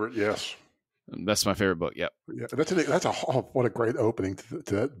 Your favorite, yes. That's my favorite book, yep. Yeah, what a great opening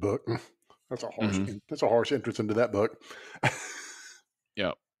to that book. That's a harsh entrance into that book.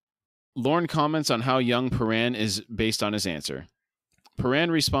 Yep. Lorne comments on how young Paran is based on his answer.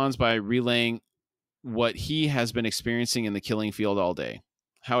 Paran responds by relaying what he has been experiencing in the killing field all day,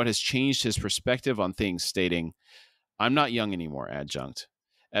 how it has changed his perspective on things, stating, "I'm not young anymore, adjunct.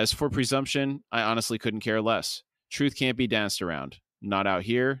 As for presumption, I honestly couldn't care less. Truth can't be danced around. Not out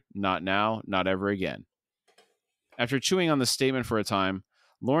here, not now, not ever again." After chewing on the statement for a time,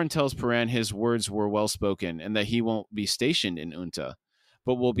 Lorne tells Paran his words were well spoken and that he won't be stationed in Unta,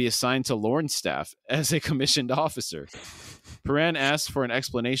 but will be assigned to Lorne's staff as a commissioned officer. Paran asks for an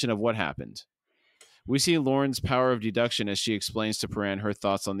explanation of what happened. We see Lorne's power of deduction as she explains to Paran her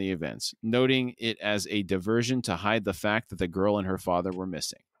thoughts on the events, noting it as a diversion to hide the fact that the girl and her father were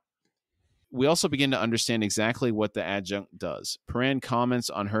missing. We also begin to understand exactly what the adjunct does. Paran comments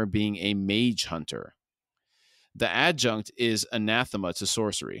on her being a mage hunter. The adjunct is anathema to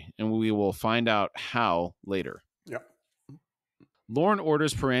sorcery, and we will find out how later. Yep. Lorne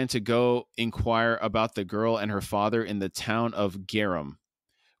orders Paran to go inquire about the girl and her father in the town of Garum,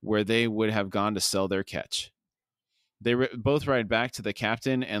 where they would have gone to sell their catch. They both ride back to the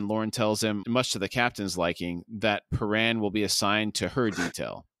captain, and Lorne tells him, much to the captain's liking, that Paran will be assigned to her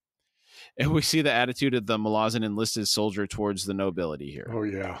detail. And we see the attitude of the Malazan enlisted soldier towards the nobility here. Oh,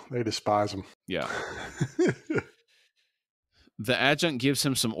 yeah. They despise him. Yeah. The adjunct gives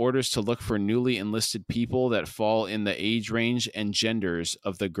him some orders to look for newly enlisted people that fall in the age range and genders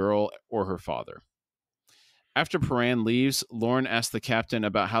of the girl or her father. After Paran leaves, Lorne asks the captain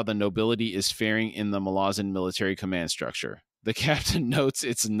about how the nobility is faring in the Malazan military command structure. The captain notes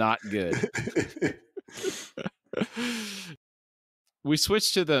it's not good. We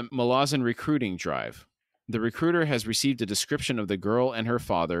switch to the Malazan recruiting drive. The recruiter has received a description of the girl and her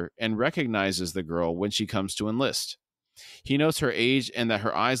father and recognizes the girl when she comes to enlist. He notes her age and that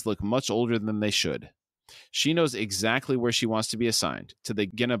her eyes look much older than they should. She knows exactly where she wants to be assigned, to the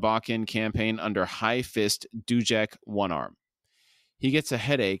Genabakan campaign under High Fist Dujek One Arm. He gets a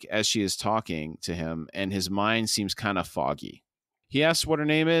headache as she is talking to him, and his mind seems kind of foggy. He asks what her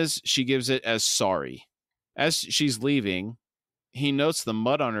name is. She gives it as Sorry. As she's leaving, he notes the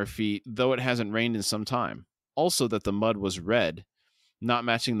mud on her feet, though it hasn't rained in some time. Also that the mud was red, not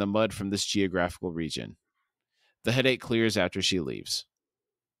matching the mud from this geographical region. The headache clears after she leaves.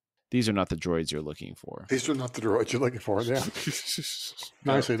 These are not the droids you're looking for. These are not the droids you're looking for, yeah.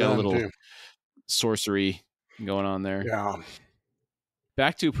 Nicely got done, a little too. Sorcery going on there. Yeah.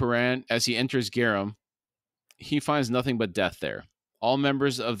 Back to Paran, as he enters Garum, he finds nothing but death there. All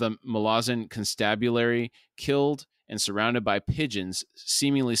members of the Malazan constabulary killed and surrounded by pigeons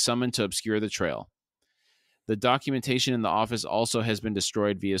seemingly summoned to obscure the trail. The documentation in the office also has been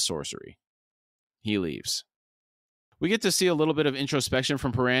destroyed via sorcery. He leaves. We get to see a little bit of introspection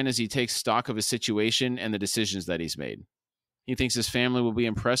from Paran as he takes stock of his situation and the decisions that he's made. He thinks his family will be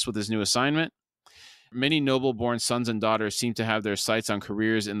impressed with his new assignment. Many noble-born sons and daughters seem to have their sights on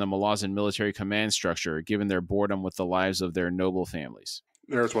careers in the Malazan military command structure, given their boredom with the lives of their noble families.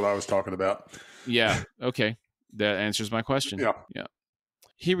 There's what I was talking about. Yeah, okay. That answers my question. Yeah.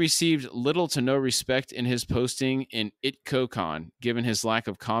 He received little to no respect in his posting in Itkokan, given his lack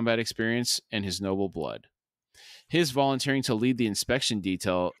of combat experience and his noble blood. His volunteering to lead the inspection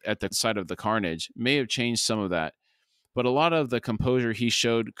detail at the site of the carnage may have changed some of that, but a lot of the composure he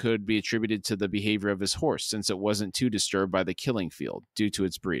showed could be attributed to the behavior of his horse, since it wasn't too disturbed by the killing field due to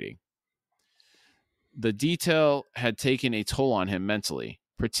its breeding. The detail had taken a toll on him mentally,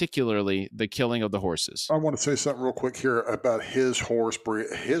 particularly the killing of the horses. I want to say something real quick here about his horse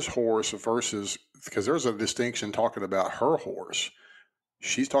versus, because there's a distinction talking about her horse.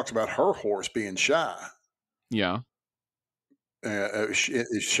 She talks about her horse being shy. Yeah. Is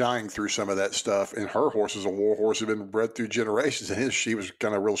shying through some of that stuff, and her horse is a war horse had been bred through generations, and she was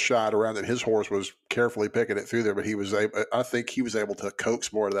kind of real shied around it. His horse was carefully picking it through there, but I think he was able to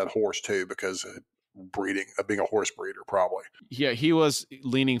coax more of that horse too, because being a horse breeder, probably. Yeah, he was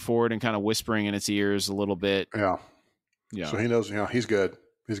leaning forward and kind of whispering in its ears a little bit. Yeah. Yeah. So he knows, he's good.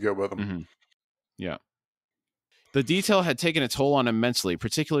 He's good with him. Mm-hmm. Yeah. The detail had taken a toll on him mentally,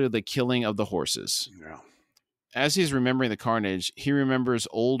 particularly the killing of the horses. Yeah. As he's remembering the carnage, he remembers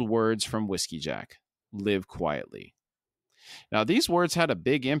old words from Whiskey Jack. Live quietly. Now, these words had a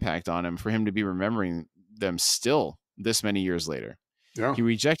big impact on him for him to be remembering them still this many years later. Yeah. He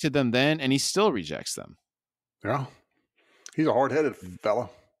rejected them then, and he still rejects them. Yeah. He's a hard-headed fella.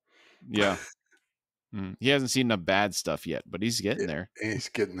 Yeah. He hasn't seen the bad stuff yet, but he's getting there. He's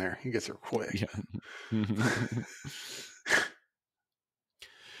getting there. He gets there quick. Yeah.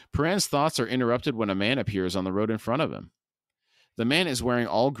 Paran's thoughts are interrupted when a man appears on the road in front of him. The man is wearing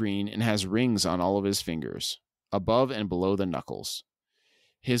all green and has rings on all of his fingers, above and below the knuckles.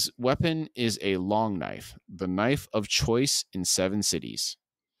 His weapon is a long knife, the knife of choice in 7 cities.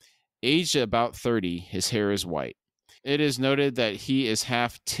 Aged about 30, his hair is white. It is noted that he is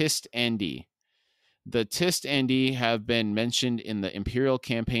half Tist Andi. The Tist Andi have been mentioned in the Imperial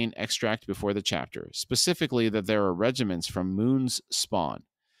campaign extract before the chapter, specifically that there are regiments from Moon's spawn.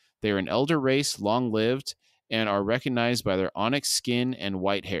 They are an elder race, long-lived, and are recognized by their onyx skin and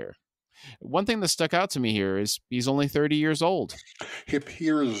white hair. One thing that stuck out to me here is he's only 30 years old. He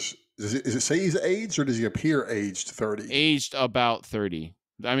appears, does it say he's aged, or does he appear aged 30? Aged about 30.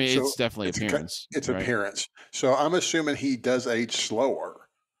 I mean, so it's definitely appearance. It's right? Appearance. So I'm assuming he does age slower.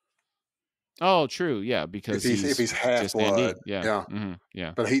 Oh, true. Yeah, because if he's half blood. Yeah. Yeah. Mm-hmm.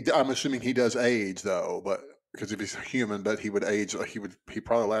 Yeah. But I'm assuming he does age though, but because if he's human, but he would age, he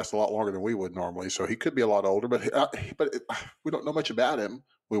probably lasts a lot longer than we would normally. So he could be a lot older, but we don't know much about him.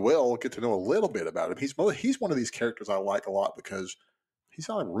 We will get to know a little bit about him. He's one of these characters I like a lot because he's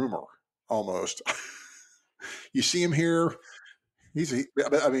on a rumor almost. You see him here.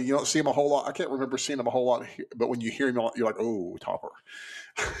 I mean, you don't see him a whole lot. I can't remember seeing him a whole lot, but when you hear him, you're like, oh, Topper.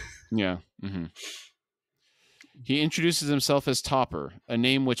 Yeah. Mm-hmm. He introduces himself as Topper, a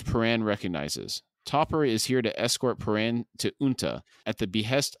name which Paran recognizes. Topper is here to escort Paran to Unta at the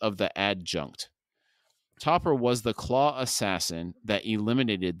behest of the adjunct. Topper was the claw assassin that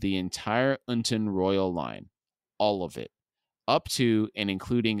eliminated the entire Untan royal line. All of it. Up to and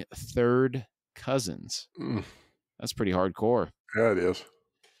including third cousins. That's pretty hardcore. Yeah, it is.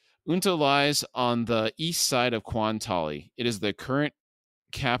 Unta lies on the east side of Quan Tali. It is the current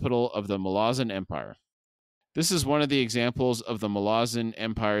capital of the Malazan Empire. This is one of the examples of the Malazan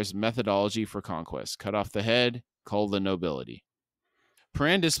Empire's methodology for conquest. Cut off the head, cull the nobility.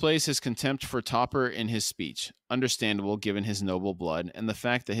 Paran displays his contempt for Topper in his speech, understandable given his noble blood and the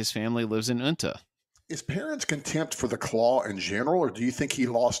fact that his family lives in Unta. Is Paran's contempt for the claw in general, or do you think he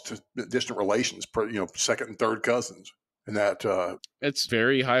lost to distant relations, second and third cousins? And that it's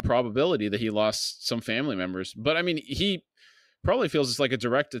very high probability that he lost some family members. But I mean, he probably feels it's like a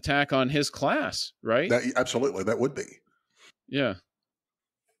direct attack on his class, right? Absolutely, that would be. Yeah.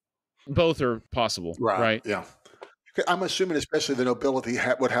 Both are possible, right? Yeah. I'm assuming, especially the nobility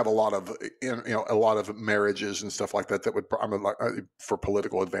would have a lot of marriages and stuff like that. That would, for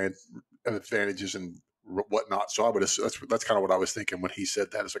political advantages and whatnot. So I would. That's kind of what I was thinking when he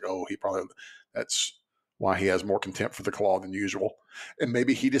said that. It's like, oh, that's why he has more contempt for the claw than usual. And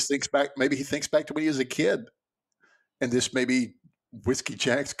maybe he just thinks back. Maybe he thinks back to when he was a kid, and this maybe Whiskey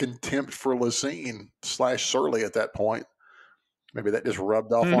Jack's contempt for Lysine / Surly at that point. Maybe that just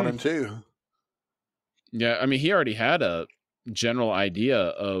rubbed off on him too. Yeah, I mean, he already had a general idea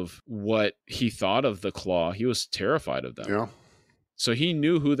of what he thought of the claw. He was terrified of them. Yeah. So he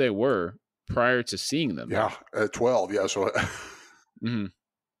knew who they were prior to seeing them. Yeah, at 12. Yeah, so. Mm-hmm.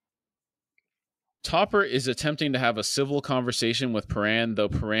 Topper is attempting to have a civil conversation with Paran, though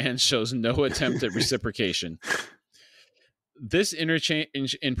Paran shows no attempt at reciprocation. This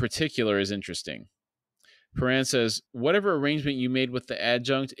interchange in particular is interesting. Paran says, whatever arrangement you made with the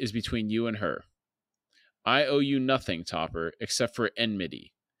adjunct is between you and her. I owe you nothing, Topper, except for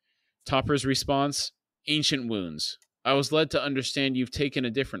enmity. Topper's response, ancient wounds. I was led to understand you've taken a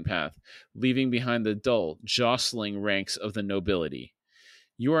different path, leaving behind the dull, jostling ranks of the nobility.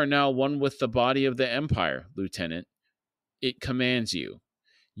 You are now one with the body of the Empire, Lieutenant. It commands you.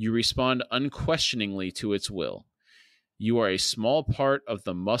 You respond unquestioningly to its will. You are a small part of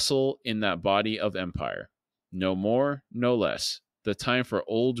the muscle in that body of Empire. No more, no less. The time for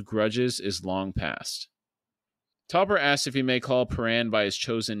old grudges is long past. Topper asks if he may call Paran by his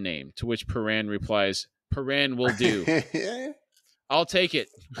chosen name, to which Paran replies, Paran will do. I'll take it.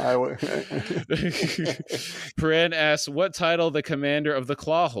 Paran asks what title the commander of the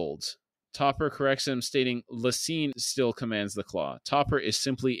Claw holds. Topper corrects him, stating Lysine still commands the Claw. Topper is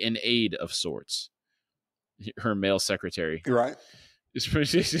simply an aide of sorts. Her male secretary. You're right.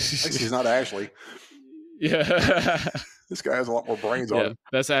 She's not Ashley. Yeah. This guy has a lot more brains on him.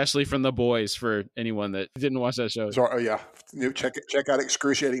 That's Ashley from The Boys for anyone that didn't watch that show. Sorry, yeah. Check out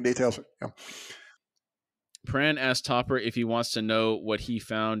Excruciating Details. Yeah. Paran asks Topper if he wants to know what he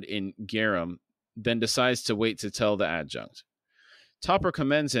found in Garum, then decides to wait to tell the adjunct. Topper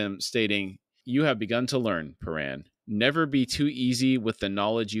commends him, stating, "You have begun to learn, Paran. Never be too easy with the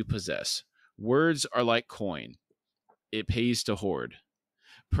knowledge you possess. Words are like coin. It pays to hoard."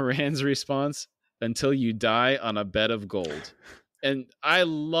 Paran's response, "Until you die on a bed of gold." And I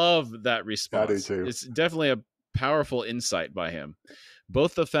love that response. I do too. It's definitely a powerful insight by him.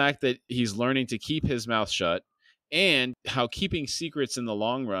 Both the fact that he's learning to keep his mouth shut and how keeping secrets in the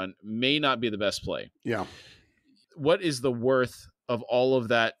long run may not be the best play. Yeah. What is the worth of all of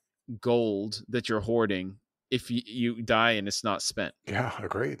that gold that you're hoarding if you die and it's not spent? Yeah,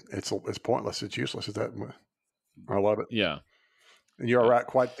 agreed. It's pointless. It's useless. I love it. Yeah. And you're right.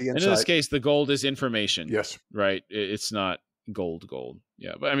 Quite the insight. And in this case, the gold is information. Yes. Right. It's not gold.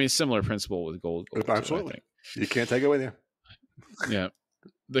 Yeah. But I mean, similar principle with gold. Absolutely. Too, you can't take it with you. Yeah.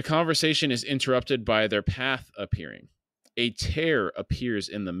 The conversation is interrupted by their path appearing. A tear appears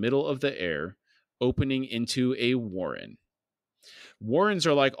in the middle of the air, opening into a warren. Warrens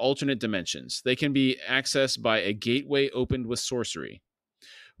are like alternate dimensions. They can be accessed by a gateway opened with sorcery.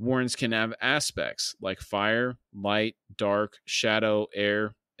 Warrens can have aspects like fire, light, dark, shadow,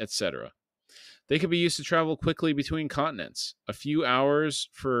 air, etc. They can be used to travel quickly between continents, a few hours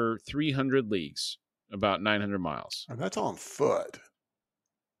for 300 leagues, about 900 miles. And that's on foot.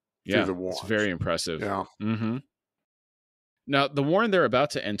 Yeah, it's very impressive. Yeah. Mm-hmm. Now, the warren they're about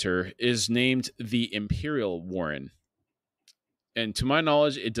to enter is named the Imperial Warren. And to my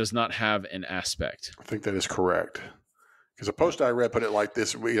knowledge, it does not have an aspect. I think that is correct. Because a post I read put it like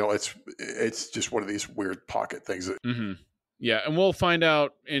this, it's just one of these weird pocket things. Mm-hmm. Yeah, and we'll find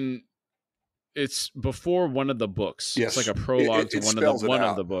out it's before one of the books. Yes. It's like a prologue to one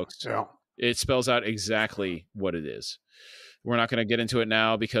of the books. Yeah. It spells out exactly what it is. We're not going to get into it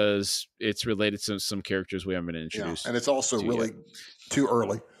now because it's related to some characters we haven't been introduced. Yeah. And it's also really too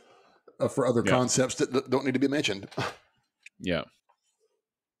early for other concepts that don't need to be mentioned. Yeah.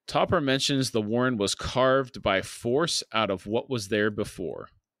 Topper mentions the warren was carved by force out of what was there before.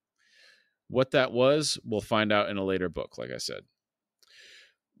 What that was, we'll find out in a later book, like I said.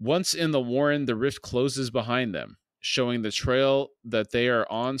 Once in the warren, the rift closes behind them, showing the trail that they are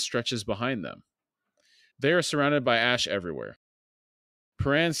on stretches behind them. They are surrounded by ash everywhere.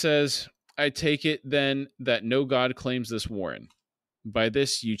 Paran says, "I take it then that no god claims this warren. By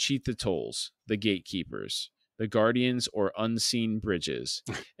this you cheat the tolls, the gatekeepers, the guardians or unseen bridges,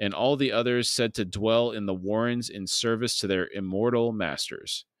 and all the others said to dwell in the warrens in service to their immortal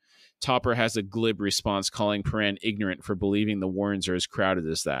masters." Topper has a glib response calling Paran ignorant for believing the warrens are as crowded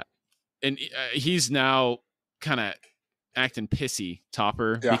as that. And he's now kind of acting pissy,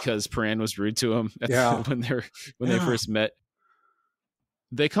 Topper, because Paran was rude to him when they first met.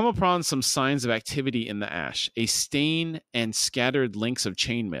 They come upon some signs of activity in the ash, a stain and scattered links of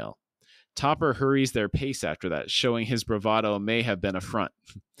chainmail. Topper hurries their pace after that, showing his bravado may have been a front.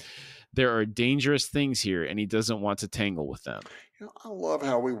 There are dangerous things here, and he doesn't want to tangle with them. I love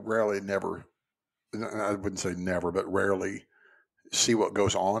how we never, I wouldn't say never, but rarely see what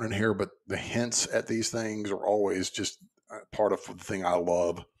goes on in here, but the hints at these things are always just part of the thing I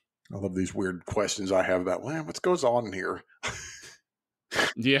love. I love these weird questions I have about, what goes on in here?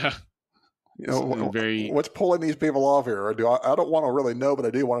 Yeah. What's pulling these people off here? I don't want to really know, but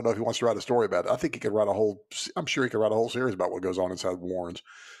I do want to know if he wants to write a story about it. I think I'm sure he could write a whole series about what goes on inside Warrens.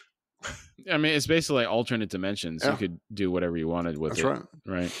 I mean, it's basically alternate dimensions. Yeah. You could do whatever you wanted with it. That's right.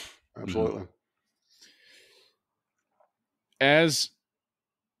 Right. Absolutely. As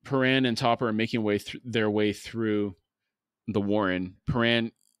Paran and Topper are making their way through the warren,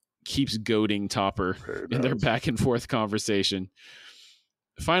 Paran keeps goading Topper in their back and forth conversation.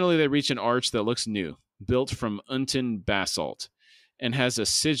 Finally, they reach an arch that looks new, built from Unten basalt, and has a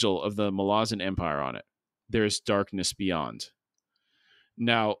sigil of the Malazan Empire on it. There is darkness beyond.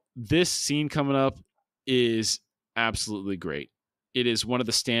 Now, this scene coming up is absolutely great. It is one of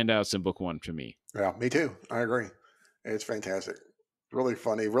the standouts in book one to me. Yeah, me too. I agree. It's fantastic. Really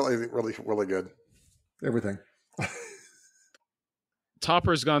funny. Really, really, really good. Everything.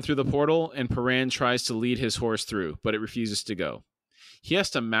 Topper's gone through the portal, and Paran tries to lead his horse through, but it refuses to go. He has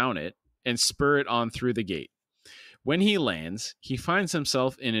to mount it and spur it on through the gate. When he lands, he finds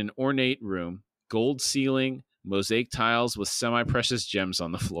himself in an ornate room, gold ceiling, mosaic tiles with semi-precious gems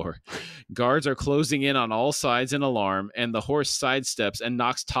on the floor. Guards are closing in on all sides in alarm, and the horse sidesteps and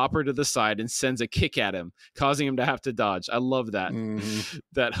knocks Topper to the side and sends a kick at him, causing him to have to dodge. I love that. Mm-hmm.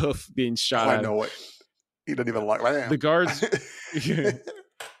 That hoof being shot at. I know it. He doesn't even like that. The guards...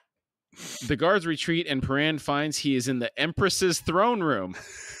 The guards retreat, and Paran finds he is in the Empress's throne room.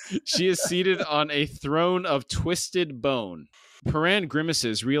 She is seated on a throne of twisted bone. Paran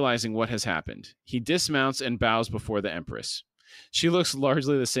grimaces, realizing what has happened. He dismounts and bows before the Empress. She looks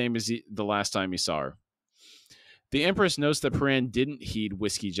largely the same as the last time he saw her. The Empress notes that Paran didn't heed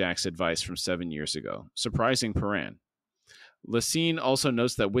Whiskey Jack's advice from 7 years ago, surprising Paran. Lasine also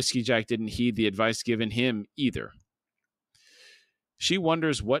notes that Whiskey Jack didn't heed the advice given him either. She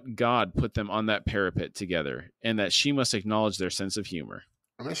wonders what god put them on that parapet together, and that she must acknowledge their sense of humor.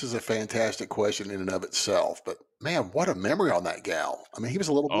 And this is a fantastic question in and of itself, but man, what a memory on that gal. I mean, he was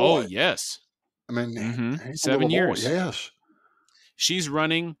a little boy. Oh, yes. I mean, he's 7 years. Boy. Yes. She's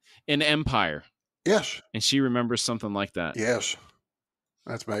running an empire. Yes. And she remembers something like that. Yes.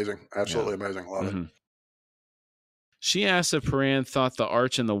 That's amazing. Absolutely amazing. Love it. She asks if Paran thought the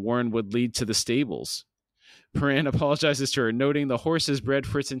arch and the warren would lead to the stables. Paran apologizes to her, noting the horse is bred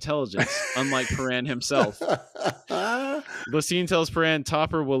for its intelligence, unlike Paran himself. Lasine tells Paran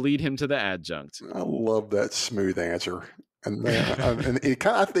Topper will lead him to the adjunct. I love that smooth answer. And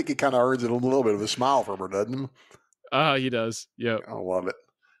I think it kind of earns it a little bit of a smile from her, doesn't it? He does. Yep. I love it.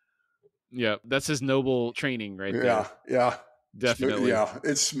 Yeah, that's his noble training right there. Yeah. Definitely. Smooth,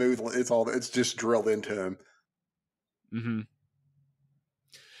 it's smooth. It's just drilled into him.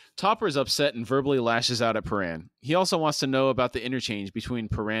 Topper is upset and verbally lashes out at Paran. He also wants to know about the interchange between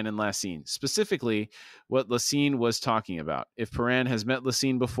Paran and Lasine, specifically what Lasine was talking about, if Paran has met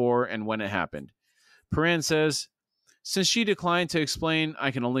Lasine before and when it happened. Paran says, since she declined to explain,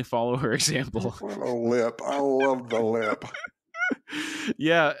 I can only follow her example. What a lip. I love the lip.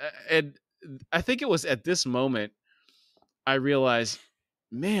 Yeah, and I think it was at this moment I realized,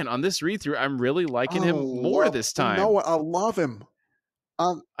 man, on this read-through, I'm really liking him more this time. No, I love him.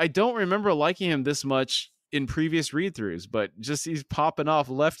 I don't remember liking him this much in previous read-throughs, but just he's popping off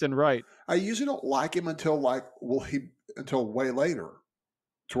left and right. I usually don't like him until way later,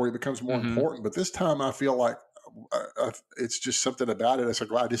 to where he becomes more important. But this time, I feel like it's just something about it. It's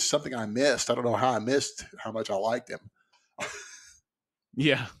like just something I missed. I don't know how I missed how much I liked him.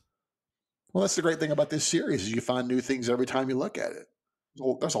 Yeah. Well, that's the great thing about this series is you find new things every time you look at it.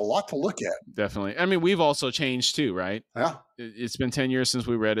 Well, there's a lot to look at. Definitely. I mean, we've also changed too, right? Yeah. It's been 10 years since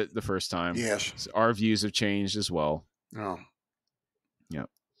we read it the first time. Yes. So our views have changed as well. Oh. Yep.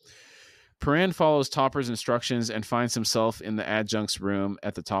 Paran follows Topper's instructions and finds himself in the adjunct's room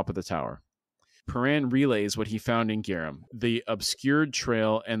at the top of the tower. Paran relays what he found in Garum, the obscured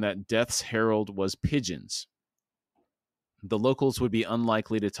trail, and that Death's herald was pigeons. The locals would be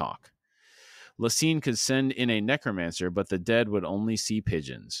unlikely to talk. Lasine could send in a necromancer, but the dead would only see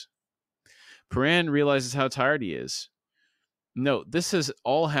pigeons. Paran realizes how tired he is. Note, this has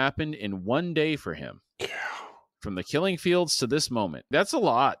all happened in one day for him. Yeah. From the killing fields to this moment. That's a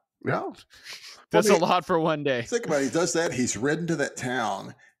lot. Yeah. That's a lot for one day. Think about it. He does that. He's ridden to that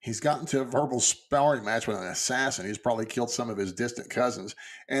town. He's gotten to a verbal sparring match with an assassin. He's probably killed some of his distant cousins.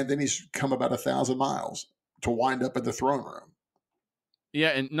 And then he's come about 1,000 miles to wind up in the throne room.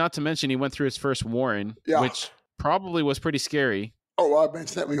 Yeah, and not to mention he went through his first warren, which probably was pretty scary. Oh, I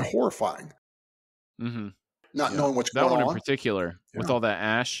mentioned that would be horrifying. Not knowing what's going on. That one in particular, with all that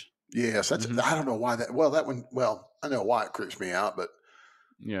ash. Yes, that's. I don't know why that. Well, that one. Well, I know why it creeps me out, but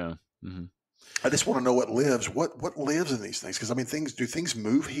yeah. I just want to know what lives. What lives in these things? Because I mean, do things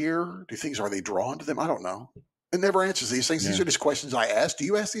move here? Are they drawn to them? I don't know. It never answers these things. These are just questions I ask. Do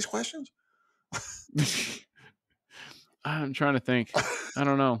you ask these questions? I'm trying to think. I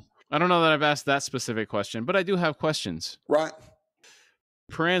don't know. I don't know that I've asked that specific question, but I do have questions. Right.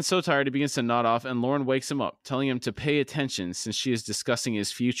 Paran's so tired he begins to nod off, and Lauren wakes him up, telling him to pay attention since she is discussing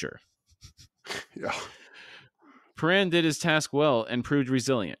his future. Yeah. Paran did his task well and proved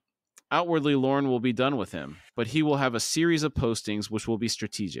resilient. Outwardly, Lauren will be done with him, but he will have a series of postings which will be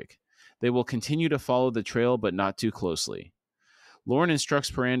strategic. They will continue to follow the trail, but not too closely. Lauren instructs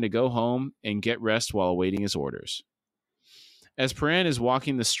Paran to go home and get rest while awaiting his orders. As Paran is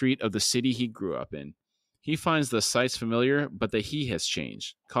walking the street of the city he grew up in, he finds the sights familiar, but that he has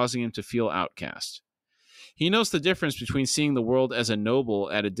changed, causing him to feel outcast. He knows the difference between seeing the world as a noble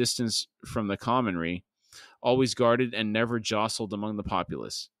at a distance from the commonry, always guarded and never jostled among the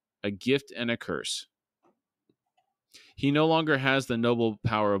populace, a gift and a curse. He no longer has the noble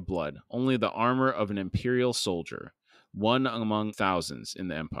power of blood, only the armor of an imperial soldier, one among thousands in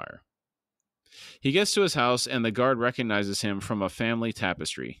the empire. He gets to his house, and the guard recognizes him from a family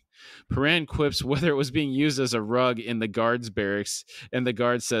tapestry. Paran quips whether it was being used as a rug in the guard's barracks, and the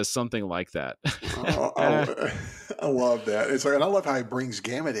guard says something like that. I love that. It's like, and I love how he brings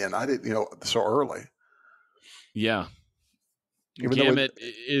Gamut in. I didn't, so early. Yeah. Gamut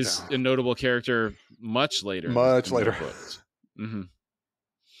is a notable character much later. Much later.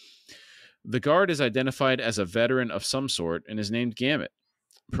 The guard is identified as a veteran of some sort and is named Gamut.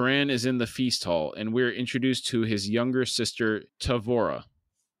 Paran is in the feast hall, and we're introduced to his younger sister, Tavora.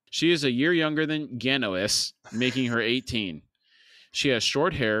 She is a year younger than Ganois, making her 18. She has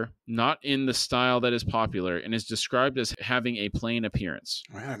short hair, not in the style that is popular, and is described as having a plain appearance.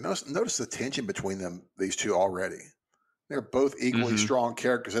 Man, notice the tension between these two already. They're both equally strong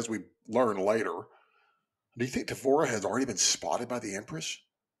characters, as we learn later. Do you think Tavora has already been spotted by the Empress?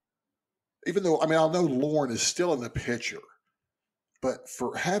 Even though, I know Lorne is still in the picture, but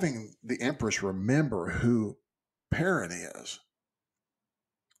for having the Empress remember who Perrin is,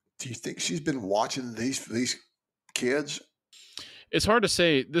 do you think she's been watching these kids? It's hard to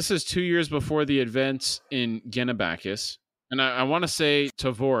say. This is 2 years before the events in Genabacchus. And I want to say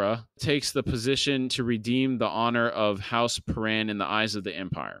Tavora takes the position to redeem the honor of House Paran in the eyes of the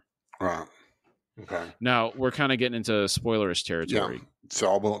Empire. Right. Okay. Now, we're kind of getting into spoilerish territory. Yeah.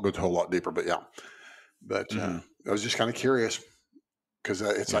 So I won't go a whole lot deeper, but yeah. But I was just kind of curious because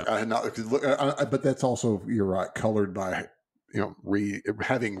it's like I had not look. But that's also, you're right, colored by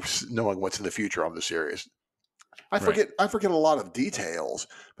knowing what's in the future of the series. I forget a lot of details,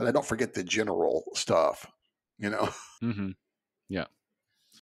 but I don't forget the general stuff. Yeah.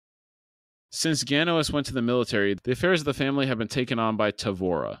 Since Ganois went to the military, the affairs of the family have been taken on by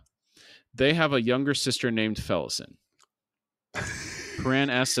Tavora. They have a younger sister named Felison. Paran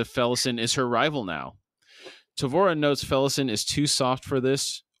asks if Felison is her rival now. Tavora notes Felison is too soft for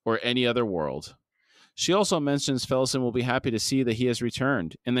this or any other world. She also mentions Felison will be happy to see that he has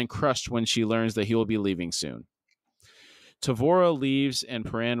returned, and then crushed when she learns that he will be leaving soon. Tavora leaves, and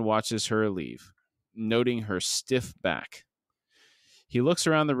Paran watches her leave, noting her stiff back. He looks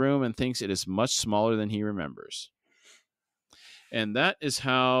around the room and thinks it is much smaller than he remembers. And that is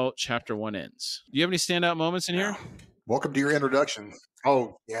how chapter 1 ends. Do you have any standout moments in here? Welcome to your introduction.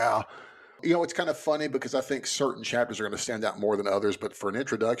 Oh, yeah. It's kind of funny because I think certain chapters are going to stand out more than others, but for an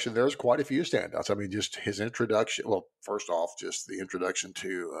introduction, there's quite a few standouts. Just his introduction. Well, first off, just the introduction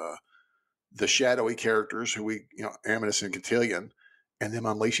to the shadowy characters who Amidus and Cotillion, and them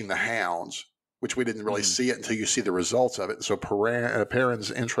unleashing the hounds, which we didn't really see it until you see the results of it. So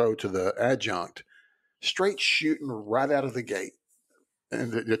Perrin's intro to the adjunct, straight shooting right out of the gate.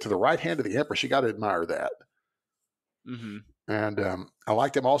 And to the right hand of the Empress, you got to admire that. Mm-hmm. And I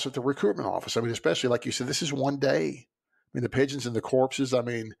liked him also at the recruitment office. Especially like you said, this is one day. The pigeons and the corpses.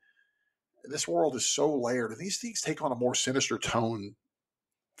 This world is so layered, and these things take on a more sinister tone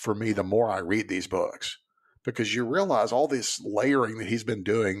for me the more I read these books, because you realize all this layering that he's been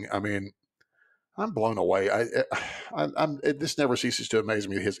doing. I'm blown away. This never ceases to amaze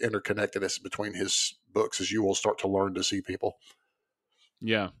me, his interconnectedness between his books, as you will start to learn to see people.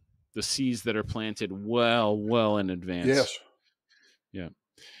 Yeah. The seeds that are planted well in advance. Yes. Yeah.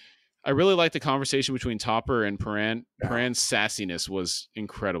 I really like the conversation between Topper and Paran. Yeah. Paran's sassiness was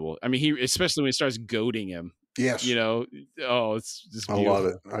incredible. Especially when he starts goading him. Yes. It's just beautiful. I love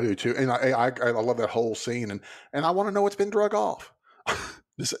it. I do too. And I love that whole scene. And I want to know what's been drug off.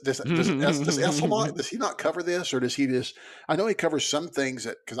 Does Esselmont, does he not cover this, or does he just? I know he covers some things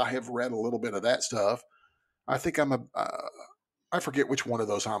because I have read a little bit of that stuff. I think I forget which one of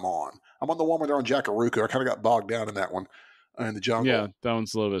those I'm on. I'm on the one where they're on Jakaruku. I kind of got bogged down in that one in the jungle. Yeah, that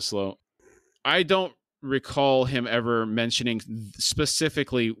one's a little bit slow. I don't recall him ever mentioning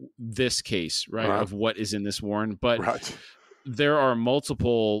specifically this case, right, of what is in this warren, but there are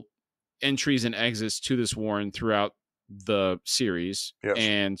multiple entries and exits to this warren throughout the series. Yes.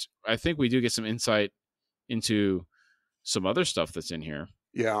 And I think we do get some insight into some other stuff that's in here.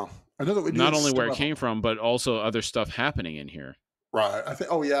 Yeah. I know that we not only where it came from, but also other stuff happening in here. Right. I think,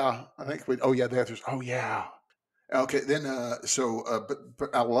 the answers. Oh yeah. Okay. Then, but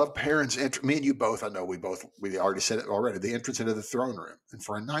I love Perrin's entry. Me and you both, I know we already said it already, the entrance into the throne room. And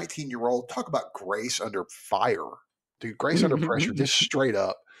for a 19-year-old, talk about grace under fire. Dude, grace under pressure, just straight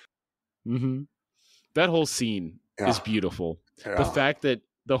up. Mm-hmm. That whole scene is beautiful. Yeah. The fact that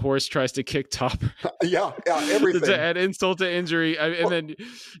the horse tries to kick Topper. Everything. To add insult to injury. And then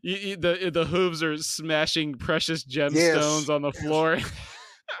the hooves are smashing precious gemstones on the floor.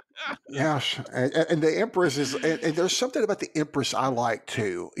 Yes. And the Empress is, and there's something about the Empress I like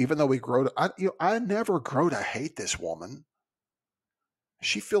too, even though I never grow to hate this woman.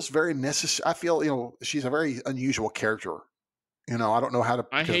 She feels very necessary. I feel, she's a very unusual character. I don't know how to.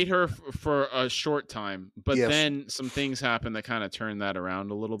 I hate her for a short time, but then some things happen that kind of turn that around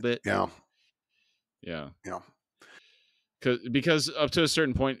a little bit. Yeah. Because up to a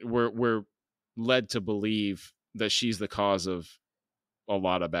certain point, we're led to believe that she's the cause of a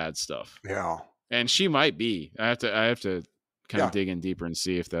lot of bad stuff. Yeah, and she might be. I have to kind of dig in deeper and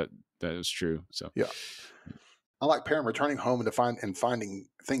see if that is true. So yeah, I like Perrin returning home and finding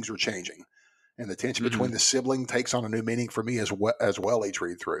things are changing, and the tension between the sibling takes on a new meaning for me as well each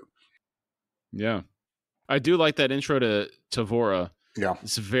read through. Yeah, I do like that intro to Tavora. Yeah,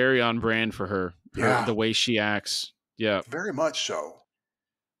 it's very on brand for her. The way she acts. Yeah, very much so.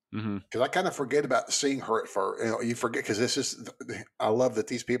 Because I kind of forget about seeing her at first. You forget because I love that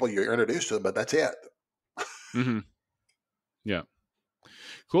these people you're introduced to them, but that's it. Yeah.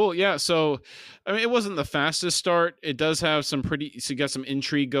 Cool. Yeah. So, I mean, it wasn't the fastest start. It does have so you got some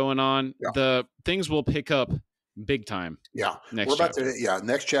intrigue going on. Yeah. The things will pick up big time. Yeah. Next chapter.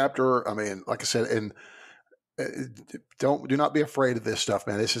 Next chapter. I mean, like I said, and do not be afraid of this stuff,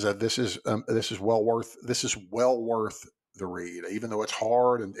 man. This is well worth the read, even though it's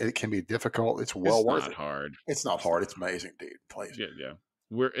hard and it can be difficult. It's worth it. It's not hard. It's not hard. It's amazing, dude. Please. Yeah.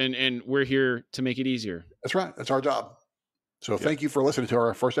 We're here to make it easier. That's right. That's our job. So thank you for listening to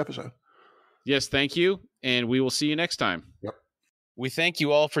our first episode. Yes, thank you. And we will see you next time. Yep. We thank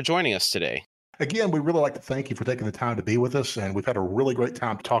you all for joining us today. Again, we really like to thank you for taking the time to be with us, and we've had a really great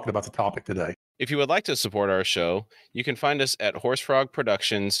time talking about the topic today. If you would like to support our show, you can find us at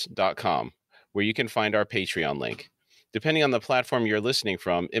HorseFrogProductions.com, where you can find our Patreon link. Depending on the platform you're listening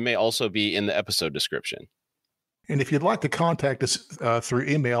from, it may also be in the episode description. And if you'd like to contact us through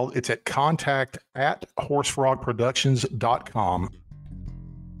email, it's at contact@horsefrogproductions.com.